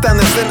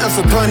 Understand the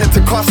sentence or turn it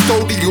to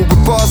custodial.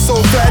 With bars so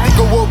flat they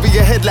go over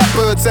your head like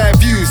bird's eye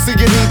views. So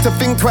you need to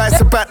think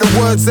twice about the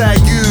words I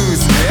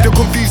use. They'll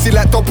confuse you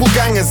like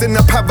doppelgangers in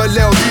a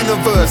parallel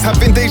universe.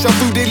 Having deja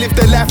vu, they live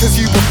their life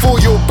as you before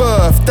your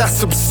birth.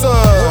 That's absurd.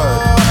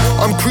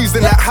 I'm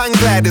cruising like hang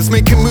gliders,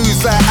 making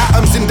moves like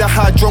atoms in the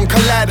Hadron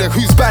Collider.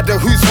 Who's badder,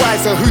 who's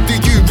wiser, who do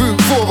you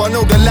root for? I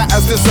know the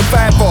latter's the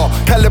survivor.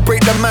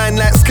 Calibrate the mind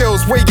like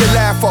scales, weigh your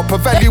life up.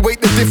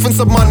 Evaluate the difference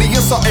of money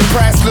and something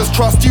priceless.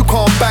 Trust you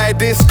can't buy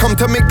this. Come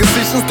to make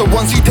decisions, the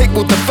ones you take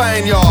will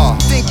define ya.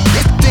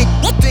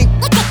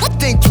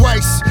 Think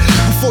twice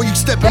before you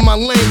step in my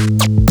lane.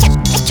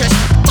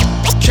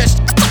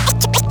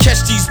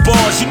 Catch these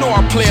bars, you know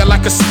I play it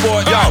like a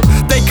sport. Yo,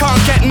 they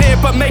can't get near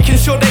but making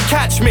sure they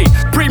catch me.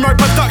 Primo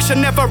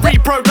production, never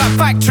repro like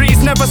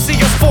factories. Never see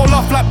us fall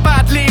off like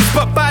bad leaves,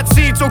 but bad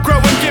seeds will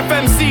grow and give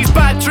MCs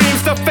bad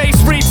dreams. The face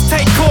reads,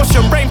 take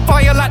caution. Rain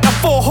fire like the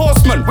 4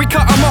 horsemen. We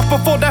cut them off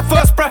before their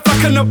first breath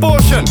like an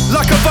abortion.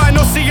 Like a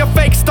vinyl, see a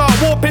fake start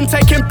warping.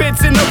 Taking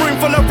bids in a room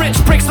full of rich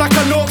pricks like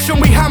an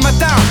auction. We hammer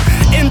down.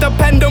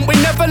 Independent, we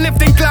never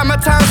lived in glamour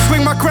town.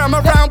 Swing my crown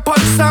around,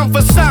 punch sound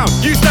for sound.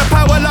 Use their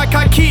power like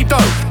Aikido.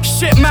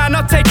 Shit man,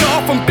 I take it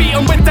off and beat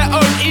them with their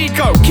own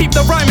ego. Keep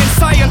the rhyming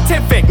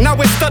scientific. Now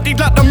it's studied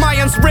like the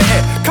Mayans writ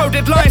it.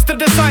 Coded lines to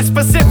design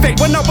specific.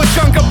 When I was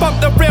younger,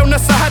 bumped the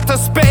realness, I had to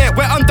spit it.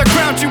 We're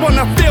underground, you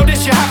wanna feel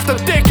this, you have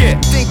to dig it.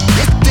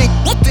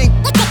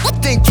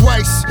 Think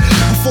twice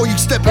before you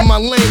step in my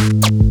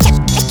lane.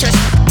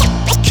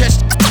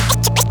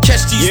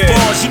 Catch these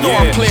bars, you know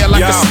I play it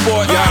like a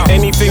sport.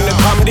 Anything that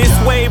come this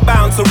way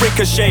bound to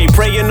ricochet.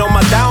 Praying on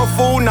my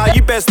downfall, now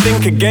you best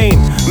think again.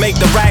 Make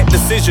the right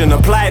decision,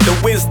 apply the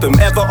wisdom.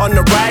 Ever on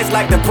the rise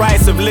like the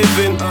price of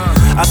living.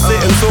 I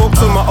sit and talk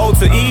to my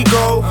alter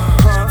ego.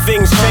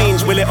 Things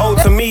change, will it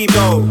alter me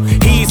though?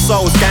 He's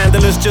so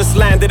scandalous, just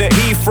landed at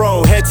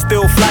Heathrow. Head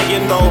still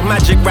flying though,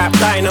 magic rap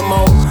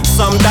dynamo.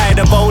 Some died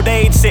of old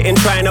age, sitting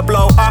trying to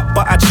blow up.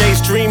 But I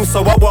chase dreams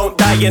so I won't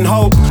die in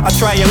hope. I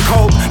try and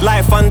cope,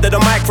 life under the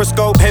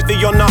microscope.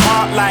 Heavy on the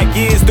heart like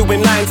years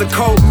doing lines of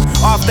coke.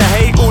 After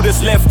hate, all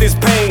that's left is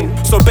pain.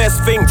 So best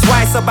think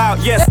twice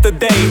about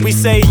yesterday. We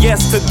say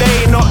yes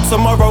today, not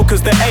tomorrow.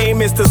 Cause the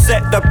aim is to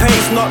set the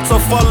pace, not to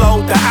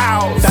follow the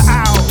owls.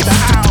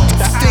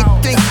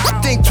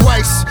 Think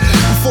twice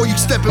before you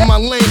step in my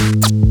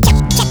lane.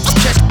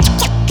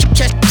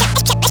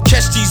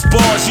 Catch these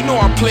bars, you know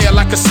I play it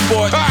like a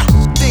sport.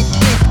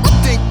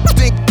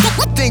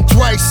 Think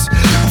twice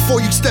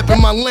before you step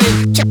in my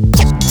lane.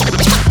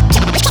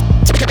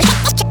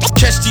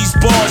 Catch these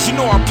bars, you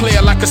know I play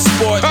it like a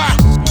sport.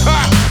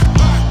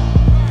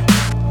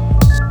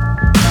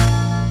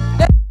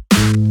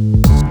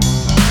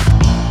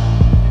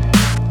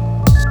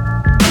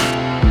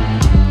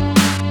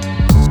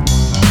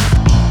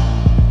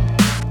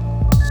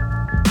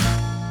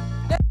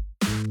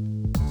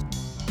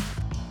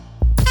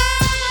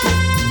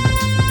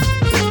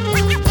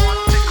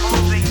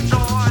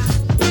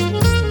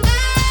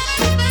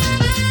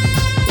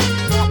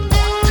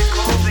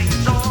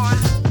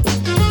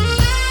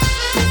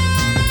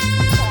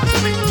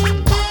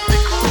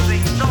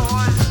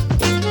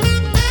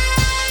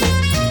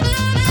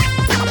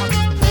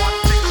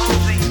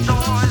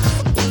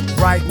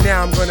 Right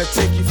now I'm gonna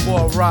take you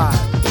for a ride.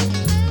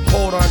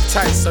 Hold on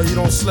tight so you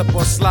don't slip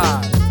or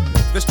slide.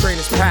 This train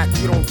is packed,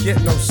 you don't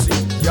get no seat.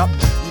 Yup,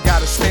 you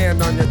gotta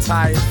stand on your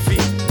tired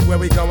feet. Where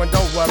we going,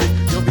 don't worry,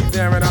 you'll be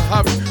there in a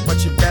hurry.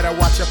 But you better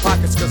watch your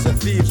pockets, cause the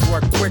thieves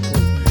work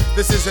quickly.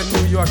 This is a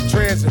New York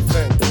transit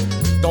thing.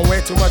 Don't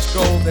wear too much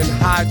gold and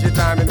hide your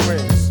diamond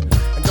rings.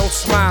 And don't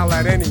smile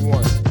at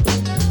anyone,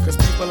 cause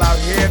people out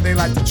here, they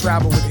like to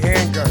travel with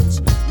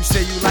handguns. You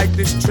say you like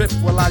this trip,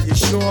 well are you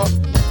sure?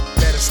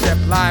 Better step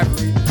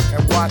lively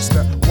and watch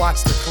the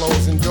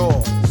closing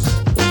doors.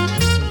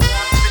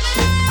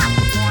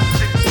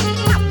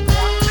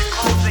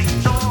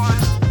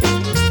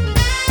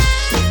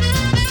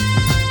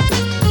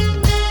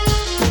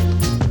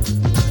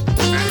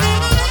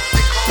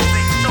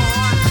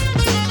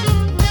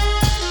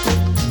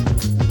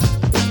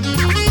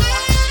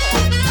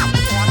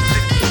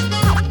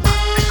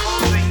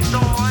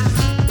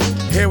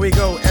 Here we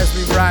go as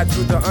we ride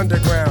through the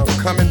underground,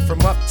 coming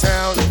from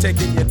uptown,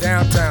 taking you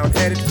downtown,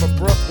 headed for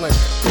Brooklyn,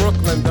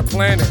 the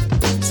planet.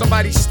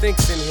 Somebody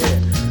stinks in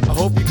here, I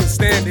hope you can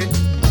stand it.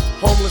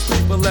 Homeless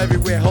people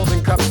everywhere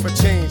holding cups for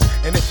change,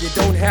 and if you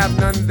don't have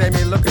none, they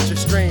may look at you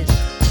strange.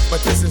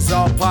 But this is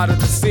all part of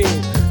the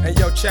scene, and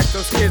yo, check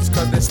those kids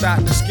cause they're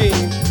starting to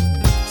scheme.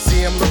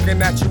 See them looking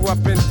at you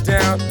up and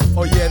down,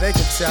 oh yeah, they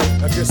can tell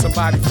if you're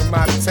somebody from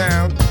out of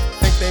town.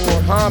 Think they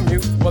won't harm you,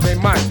 well they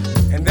might.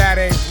 And that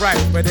ain't right,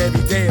 but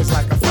every day is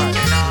like a fight.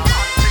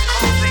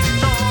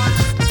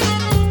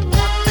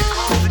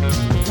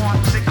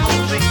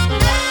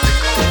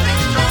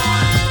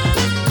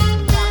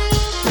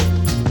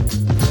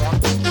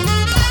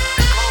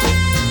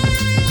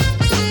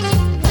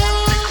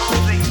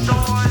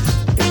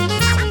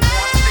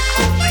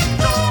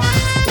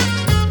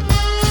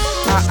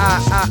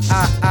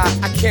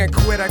 I can't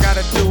quit, I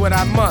gotta do what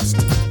I must.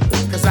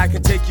 Cause I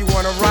can take you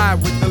on a ride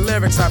with the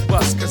lyrics I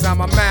bust. Cause I'm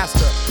a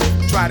master.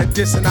 Try to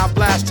diss and I'll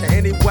blast you.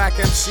 Any whack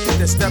MC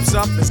that steps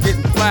up is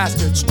getting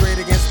plastered straight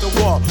against the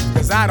wall.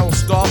 Cause I don't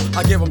stall,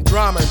 I give them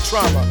drama and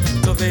trauma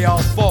till they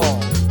all fall.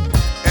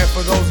 And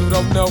for those who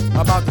don't know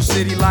about the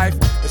city life,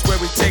 it's where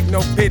we take no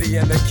pity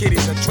and the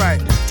kiddies are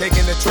trite.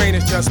 Taking the train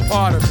is just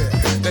part of it.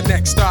 The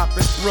next stop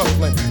is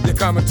Brooklyn, you're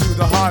coming to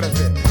the heart of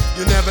it.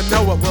 You never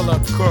know what will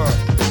occur,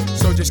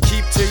 so just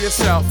keep to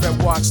yourself and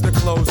watch the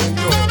closing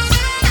doors.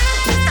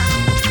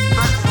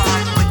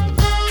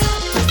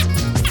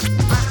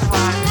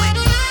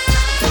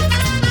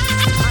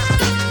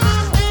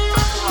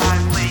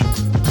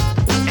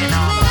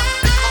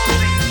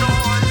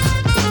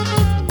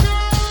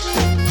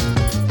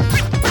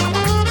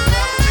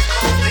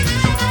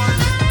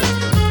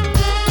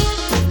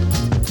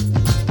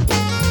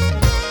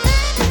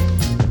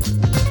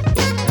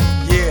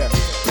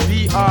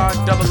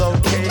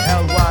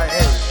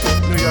 BROOKLYA,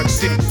 New York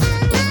City.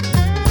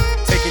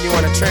 Taking you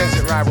on a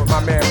transit ride with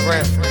my man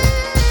Branford.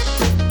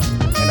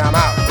 And I'm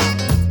out.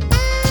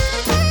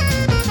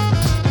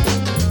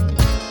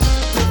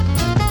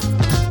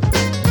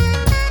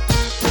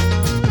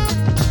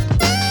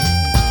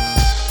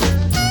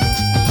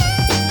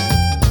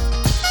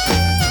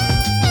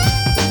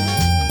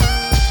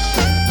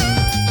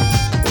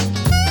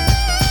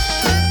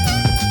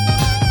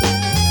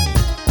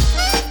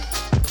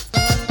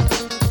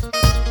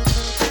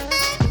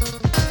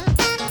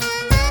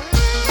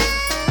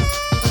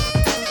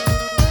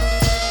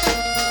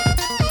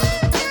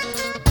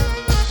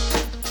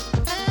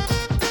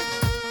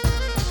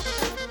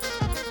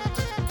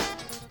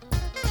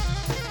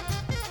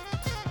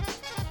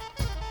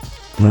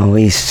 Well,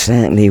 we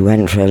certainly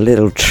went for a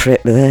little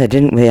trip there,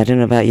 didn't we? I don't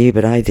know about you,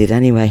 but I did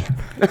anyway.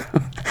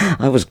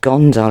 I was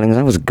gone, darlings,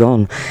 I was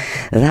gone.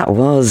 That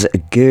was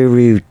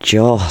Guru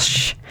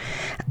Josh.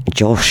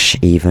 Josh,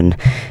 even.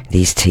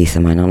 These teeth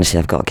of mine, honestly,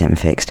 I've got to get them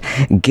fixed.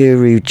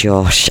 Guru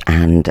Josh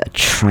and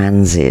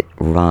Transit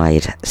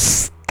Ride.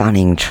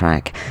 Stunning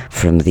track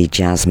from the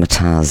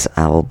Jazzmatazz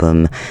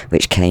album,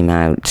 which came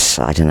out,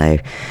 I don't know,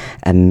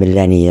 a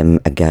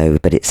millennium ago,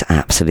 but it's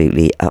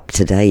absolutely up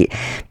to date.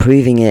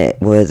 Proving it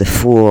were the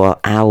Four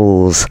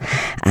Owls,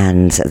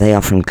 and they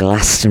are from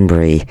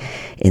Glastonbury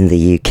in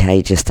the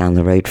UK, just down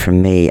the road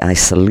from me. I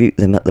salute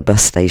them at the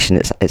bus station,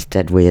 it's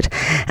dead weird,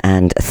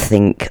 and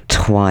Think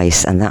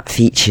Twice, and that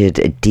featured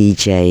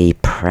DJ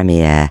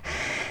Premier.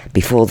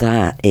 Before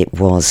that, it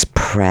was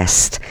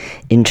Pressed,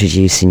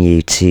 introducing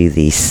you to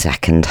the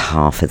second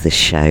half of the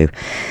show.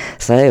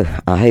 So,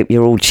 I hope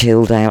you're all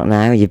chilled out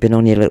now. You've been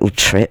on your little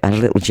trip and a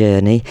little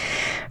journey.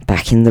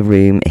 Back in the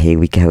room, here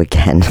we go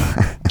again.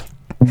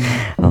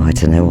 Oh, I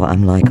don't know what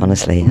I'm like,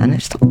 honestly. I know,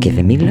 stop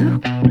giving me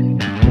look.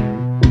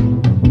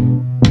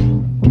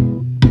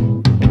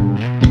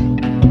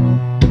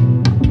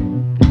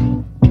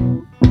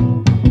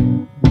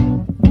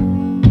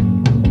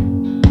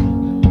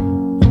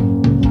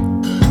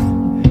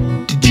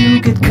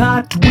 Get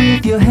caught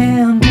with your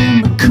hand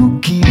in the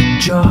cookie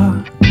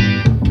jar?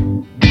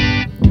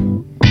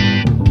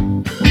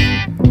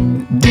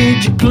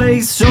 Did you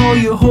place all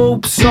your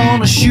hopes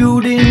on a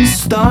shooting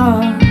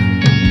star?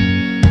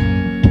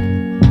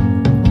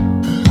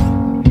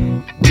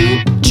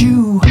 Did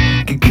you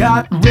get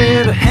caught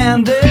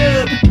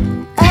red-handed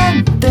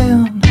and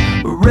then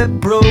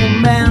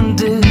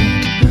reprimanded?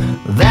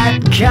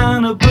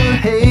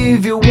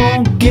 behavior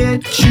won't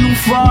get you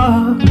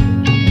far.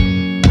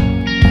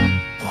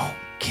 Won't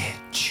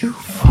get you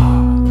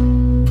far.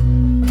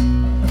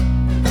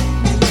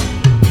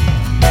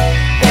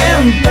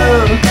 In the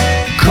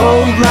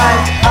cold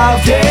light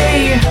of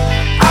day,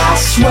 I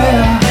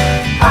swear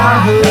I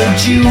heard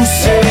you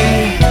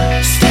say,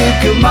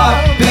 stick 'em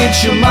up,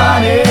 bitch, your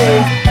money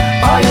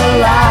or your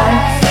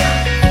life.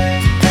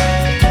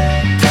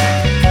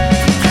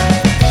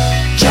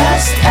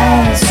 Just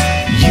as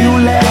you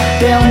let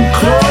them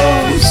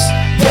close,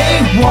 they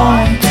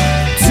want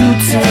to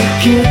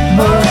take it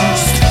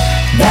most.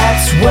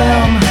 That's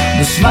when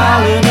the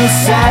smiling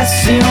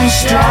assassins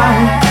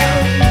strike.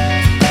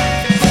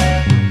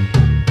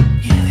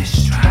 Yeah, they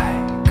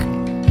strike.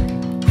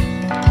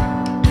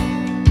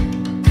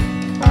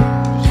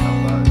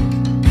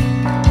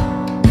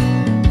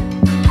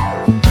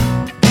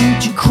 Did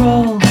you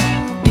crawl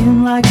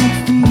in like a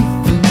thief?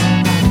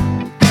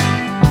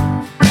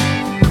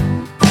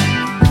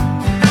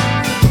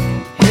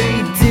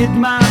 Did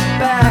my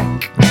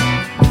back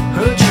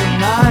hurt your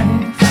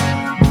knife?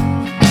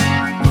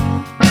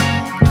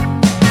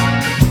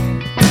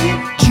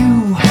 Did you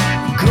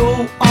go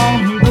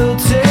on the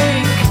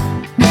take,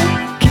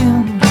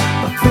 making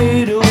a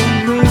fatal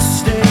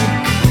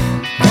mistake?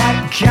 That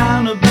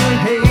kind of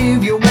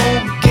behavior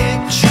won't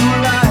get you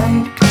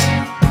liked.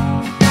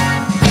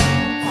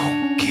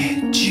 Won't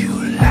get you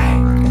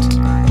liked.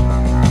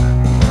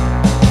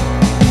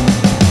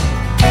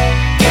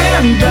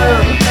 In the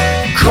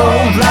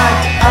cold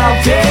light of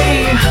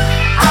day,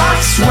 I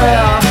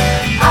swear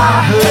I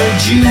heard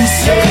you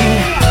say,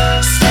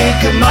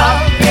 stick 'em up,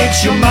 bitch,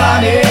 your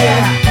money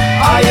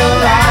or your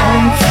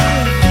life.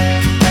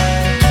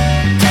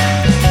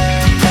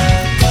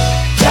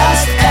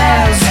 Just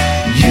as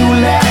you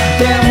let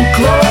them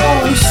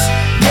close,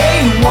 they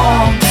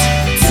want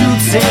to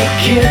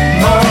take it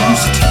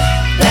most.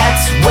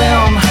 That's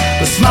when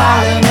the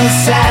smiling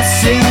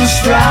assassins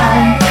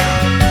strike.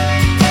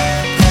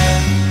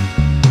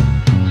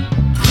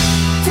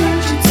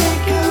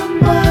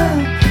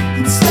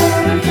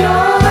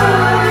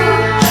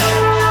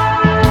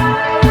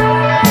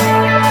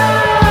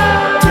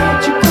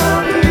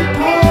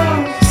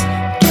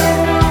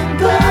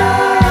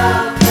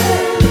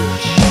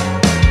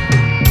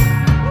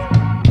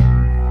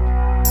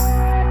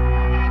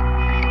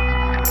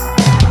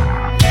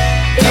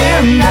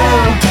 In the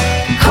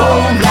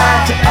cold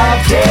light of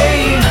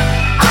day,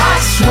 I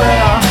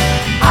swear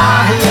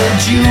I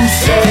heard you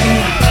say,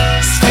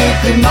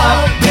 stick 'em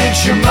up, bitch,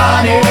 your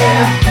money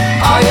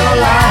or your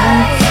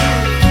life.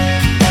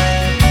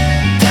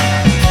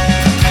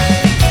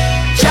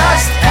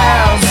 Just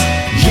as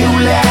you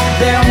let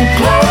them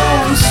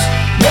close,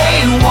 they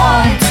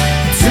want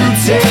to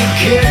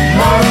take it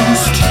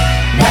most.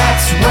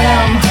 That's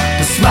when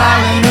the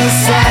smiling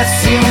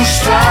assassins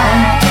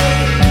strike.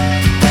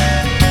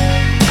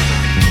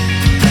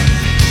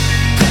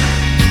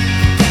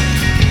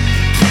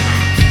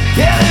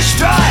 Yeah, they're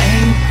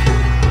trying.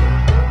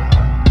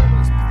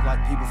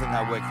 Like people think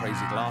I wear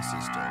crazy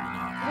glasses still, you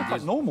know. They look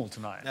like normal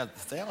tonight. Yeah,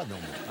 they are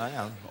normal.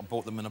 I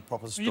bought them in a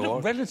proper store. You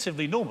look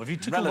relatively normal. If you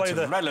took away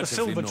the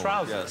silver normal,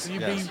 trousers, yes,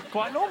 you'd yes. be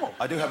quite normal.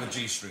 I do have a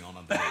G-string on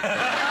underneath.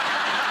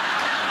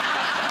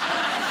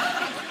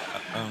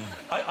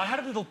 I had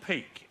a little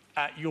peek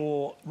at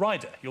your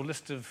rider, your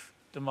list of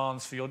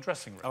demands for your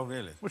dressing room. Oh,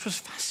 really? Which was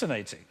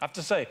fascinating, I have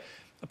to say.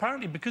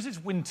 Apparently, because it's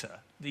winter,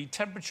 the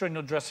temperature in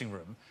your dressing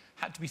room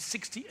had to be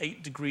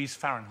 68 degrees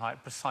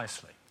Fahrenheit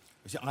precisely.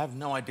 See, I have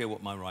no idea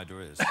what my rider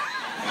is.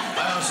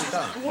 I honestly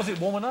don't. Was it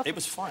warm enough? It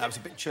was fine. I was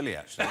a bit chilly,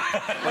 actually.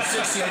 But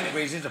 68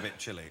 degrees is a bit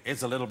chilly.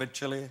 It's a little bit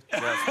chilly.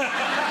 Yes.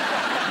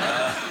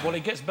 Well,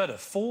 it gets better.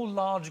 4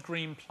 large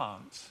green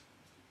plants.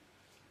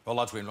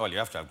 Well, you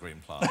have to have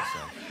green plants. So.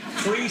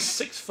 3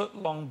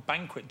 6-foot-long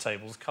banquet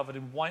tables covered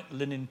in white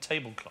linen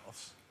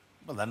tablecloths.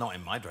 Well, they're not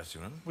in my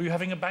dressing room. Were you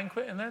having a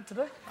banquet in there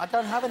today? I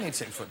don't have any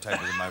 6-foot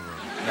tables in my room.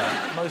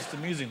 No. Most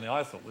amusingly,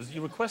 I thought, was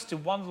you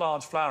requested 1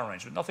 large flower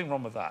arrangement, nothing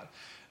wrong with that,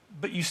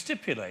 but you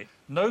stipulate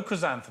no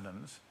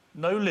chrysanthemums,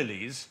 no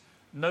lilies,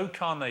 no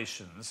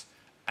carnations,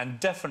 and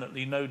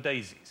definitely no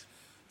daisies.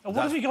 Now,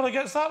 what have you got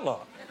against that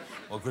lot?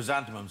 Well,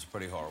 chrysanthemums are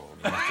pretty horrible.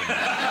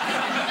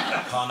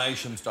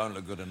 Carnations don't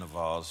look good in a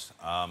vase.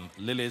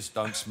 Lilies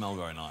don't smell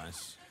very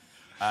nice.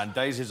 And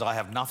daisies I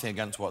have nothing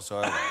against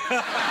whatsoever.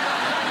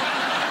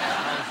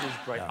 Houses,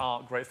 great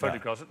art, great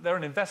photographs. They're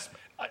an investment.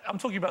 I'm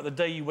talking about the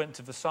day you went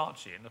to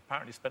Versace and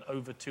apparently spent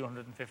over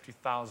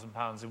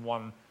 £250,000 in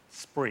one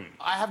spree.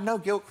 I have no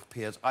guilt,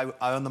 Piers. I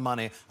earn the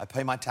money. I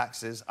pay my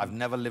taxes. I've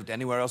never lived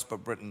anywhere else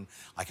but Britain.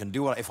 I can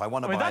do what if I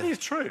want to buy. That is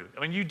true. I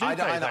mean, you do pay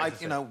taxes.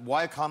 You know,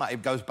 why can't I?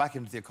 It goes back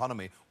into the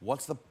economy.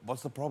 What's the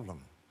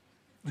problem?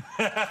 What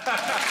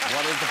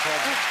is the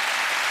problem?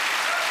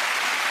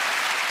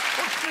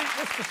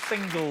 What's the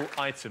single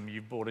item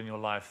you've bought in your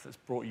life that's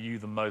brought you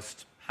the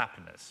most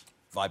happiness?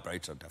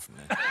 Vibrator,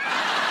 definitely.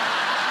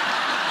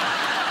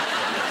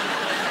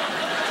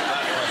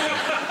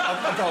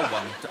 A gold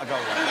one. A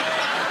gold one.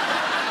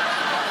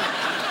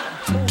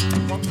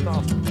 One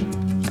last.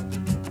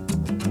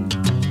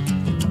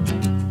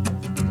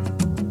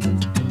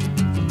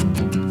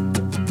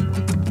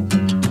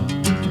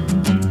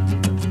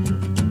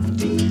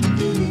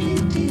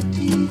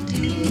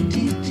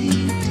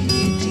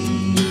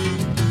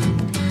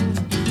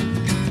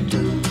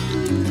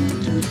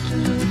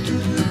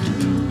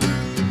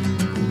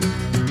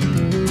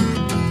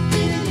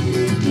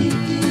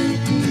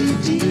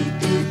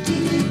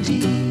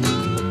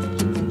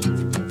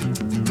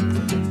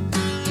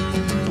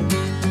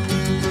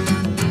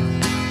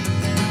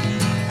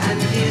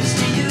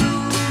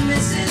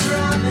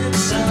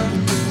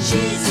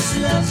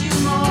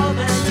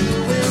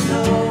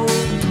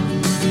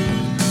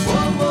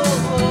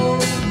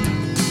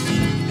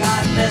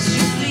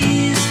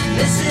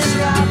 This is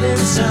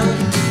Robinson.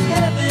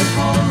 Heaven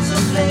holds a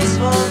place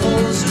for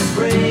those who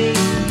pray.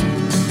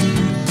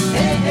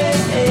 Hey, hey,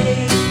 hey.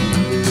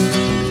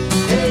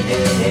 Hey,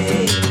 hey,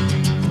 hey.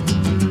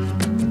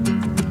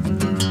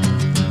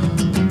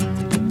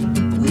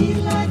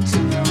 We'd like to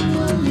know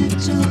a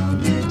little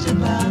bit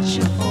about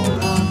your 4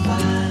 or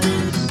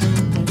 5s.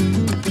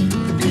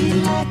 We'd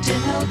like to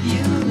help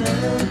you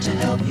learn to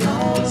help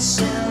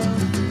yourself.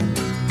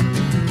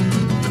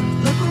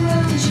 Look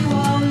around you,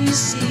 all you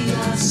see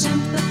are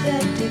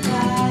sympathetic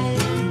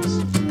eyes.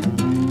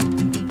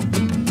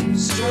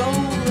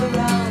 Stroll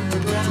around the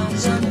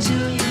grounds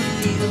until you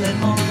feel at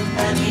home.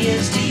 And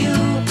here's to you,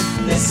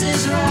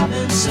 Mrs.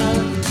 Robinson.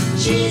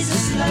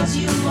 Jesus loves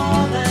you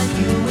more than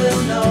you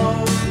will know.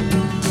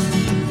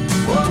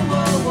 Whoa,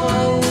 whoa,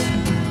 whoa.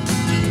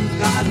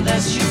 God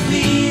bless you,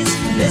 please,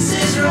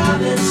 Mrs.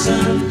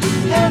 Robinson.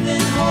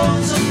 Heaven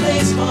holds a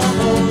place for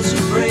those who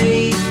pray.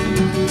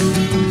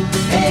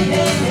 Hey,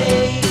 hey,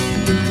 hey.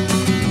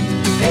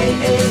 Hey,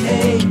 hey,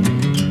 hey.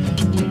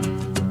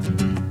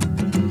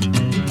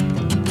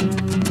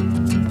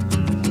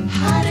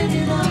 Hiding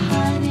in a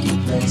hiding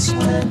place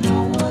where no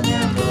one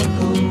ever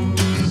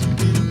goes.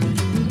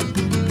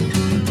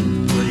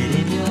 Put it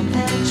in your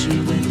pantry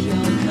with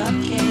your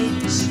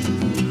cupcakes.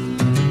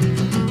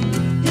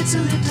 It's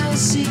a little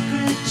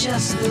secret,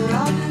 just the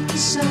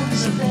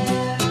Robinsons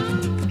affair.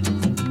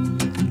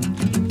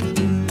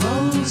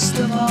 Most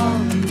of all,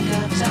 you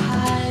got to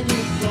hide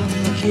it from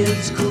the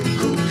kids.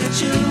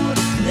 Cuckoo-cuckoo,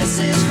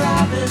 Mrs.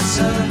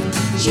 Robinson.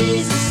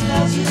 Jesus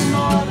loves you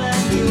more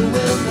than you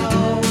will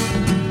know.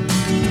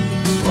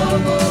 Whoa,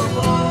 whoa,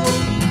 whoa.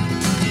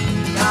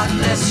 God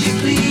bless you,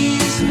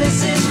 please,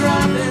 Mrs.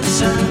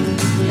 Robinson.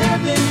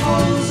 Heaven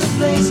holds a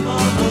place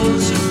for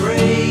those who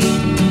pray.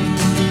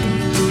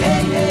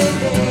 Hey, hey,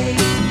 hey.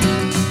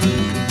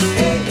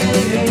 Hey,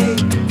 hey, hey.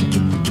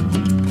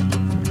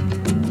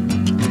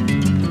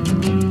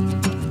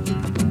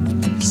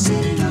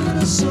 Sitting on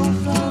a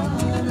sofa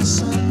on a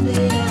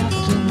Sunday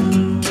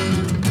afternoon,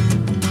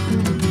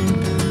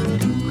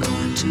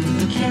 going to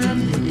the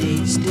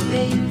candidates'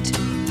 debate.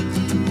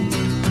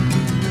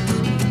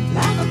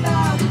 Laugh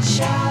about it,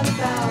 shout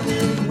about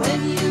it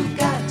when you've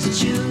got to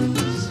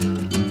choose.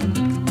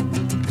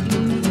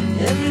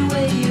 Every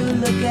way you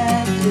look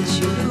at it,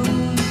 you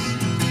lose.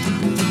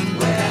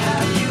 Where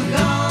have you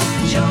gone,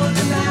 Joe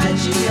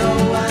DiMaggio?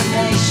 A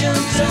nation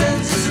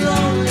turns its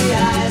lonely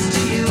eyes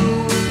to you.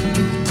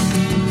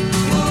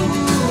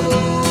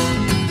 Ooh,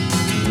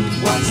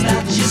 what's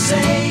that you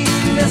say,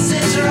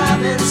 Mrs.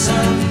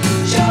 Robinson?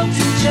 Joe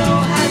to Joe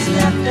has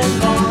left and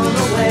gone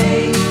away.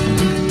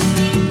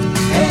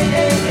 Hey,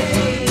 hey,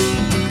 hey.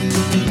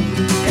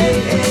 Hey,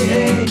 hey,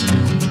 hey.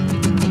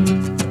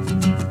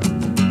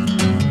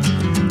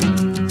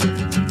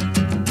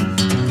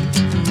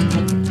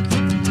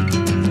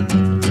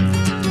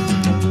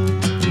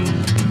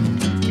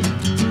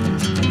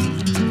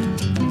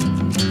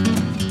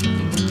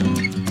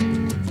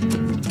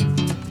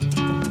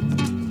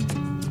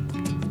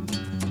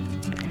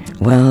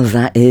 Well,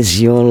 that is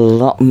your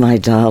lot, my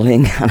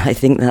darling, and I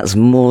think that's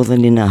more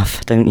than enough,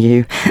 don't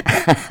you?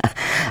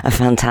 A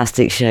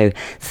fantastic show.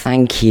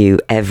 Thank you,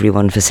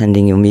 everyone, for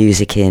sending your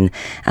music in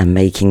and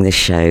making the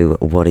show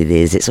what it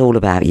is. It's all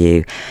about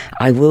you.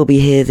 I will be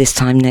here this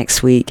time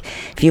next week.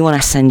 If you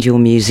want to send your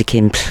music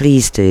in,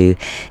 please do.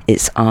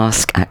 It's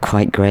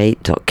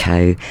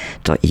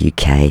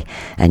ask@quitegrey.co.uk,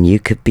 and you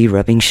could be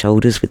rubbing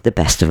shoulders with the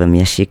best of them.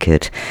 Yes, you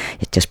could.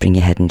 You'd just bring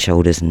your head and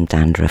shoulders and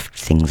dandruff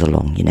things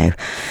along, you know.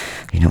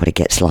 You know what it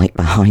gets like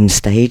behind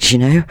stage, you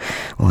know?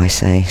 Or I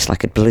say, it's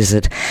like a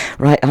blizzard.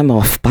 Right, I'm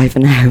off. Bye for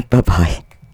now. Bye-bye.